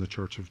dynamics in the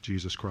Church of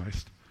Jesus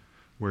Christ?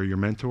 Where are your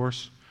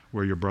mentors?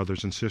 Where are your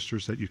brothers and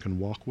sisters that you can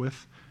walk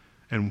with?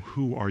 And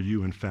who are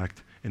you, in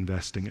fact,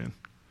 investing in?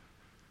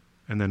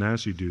 And then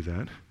as you do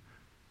that,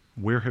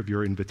 where have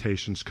your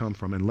invitations come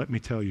from? And let me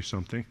tell you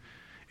something.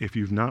 If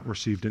you've not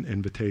received an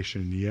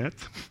invitation yet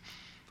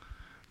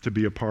to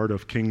be a part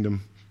of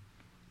kingdom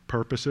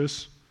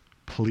purposes,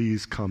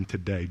 please come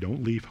today.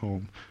 Don't leave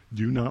home.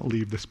 Do not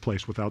leave this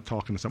place without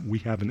talking to someone. We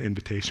have an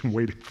invitation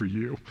waiting for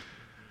you.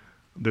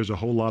 There's a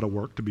whole lot of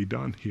work to be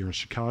done here in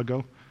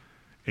Chicago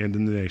and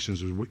in the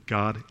nations.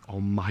 God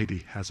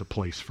Almighty has a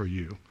place for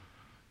you.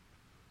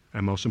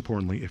 And most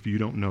importantly, if you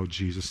don't know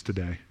Jesus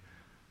today,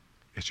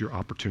 it's your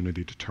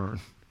opportunity to turn.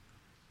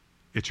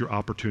 It's your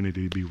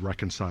opportunity to be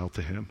reconciled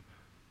to him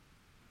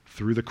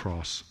through the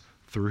cross,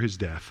 through his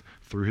death,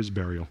 through his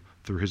burial,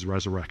 through his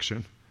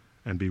resurrection,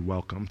 and be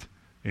welcomed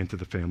into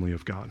the family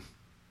of God.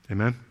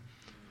 Amen?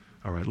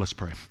 All right, let's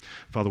pray.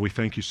 Father, we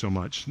thank you so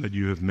much that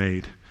you have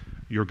made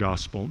your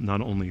gospel not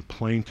only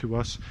plain to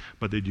us,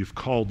 but that you've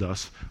called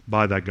us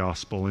by that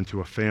gospel into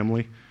a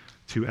family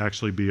to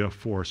actually be a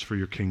force for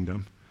your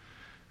kingdom.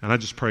 And I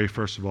just pray,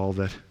 first of all,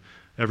 that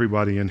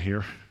everybody in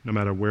here, no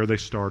matter where they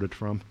started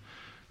from,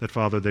 that,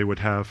 Father, they would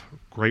have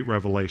great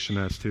revelation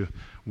as to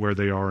where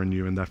they are in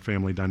you in that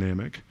family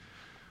dynamic.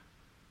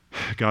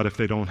 God, if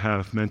they don't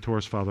have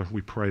mentors, Father,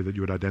 we pray that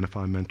you would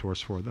identify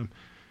mentors for them.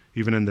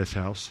 Even in this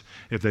house,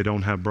 if they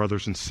don't have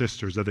brothers and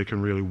sisters that they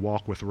can really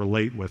walk with,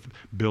 relate with,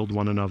 build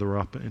one another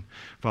up in.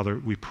 Father,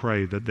 we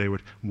pray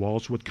that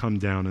walls would come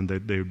down and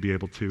that they would be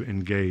able to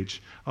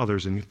engage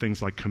others in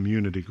things like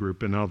community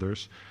group and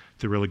others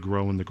to really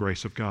grow in the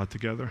grace of God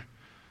together.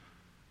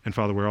 And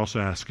Father, we're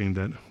also asking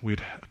that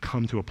we'd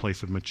come to a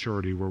place of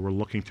maturity where we're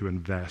looking to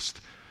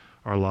invest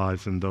our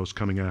lives in those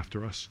coming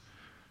after us,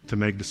 to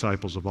make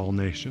disciples of all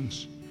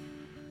nations.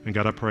 And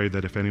God, I pray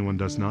that if anyone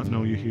does not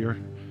know you here,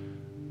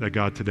 that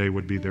God, today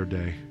would be their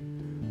day.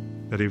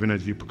 That even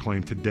as you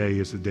proclaim today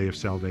is the day of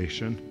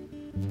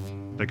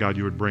salvation, that God,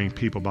 you would bring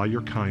people by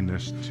your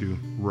kindness to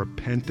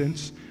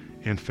repentance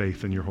and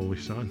faith in your Holy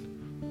Son.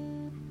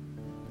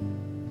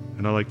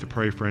 And I'd like to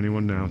pray for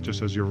anyone now,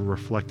 just as you're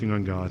reflecting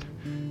on God.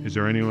 Is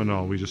there anyone at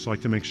all? We just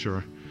like to make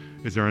sure.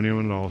 Is there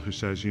anyone at all who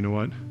says, you know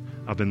what?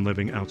 I've been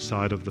living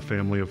outside of the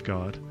family of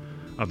God.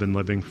 I've been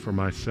living for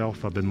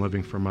myself. I've been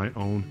living for my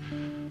own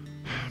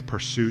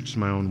pursuits,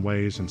 my own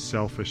ways and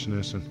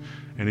selfishness and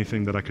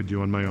anything that I could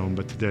do on my own.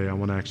 But today I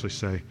want to actually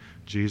say,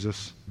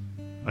 Jesus,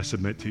 I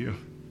submit to you.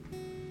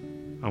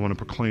 I want to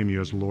proclaim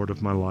you as Lord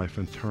of my life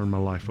and turn my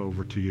life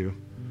over to you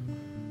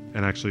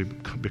and actually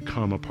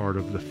become a part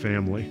of the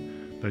family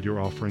that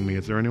you're offering me.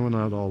 Is there anyone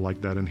at all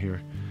like that in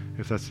here?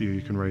 If that's you,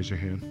 you can raise your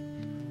hand.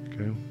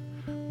 Okay?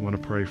 I want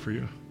to pray for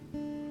you.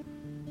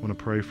 I want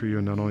to pray for you,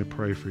 and not only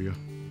pray for you,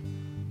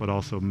 but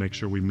also make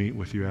sure we meet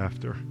with you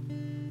after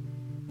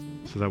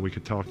so that we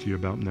could talk to you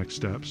about next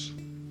steps.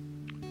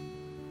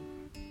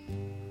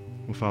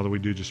 Well, Father, we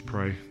do just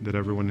pray that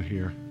everyone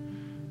here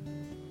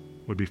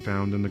would be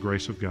found in the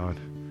grace of God,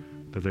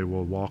 that they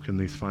will walk in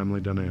these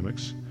family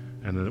dynamics,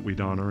 and that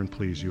we'd honor and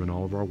please you in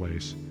all of our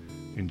ways.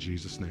 In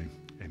Jesus' name.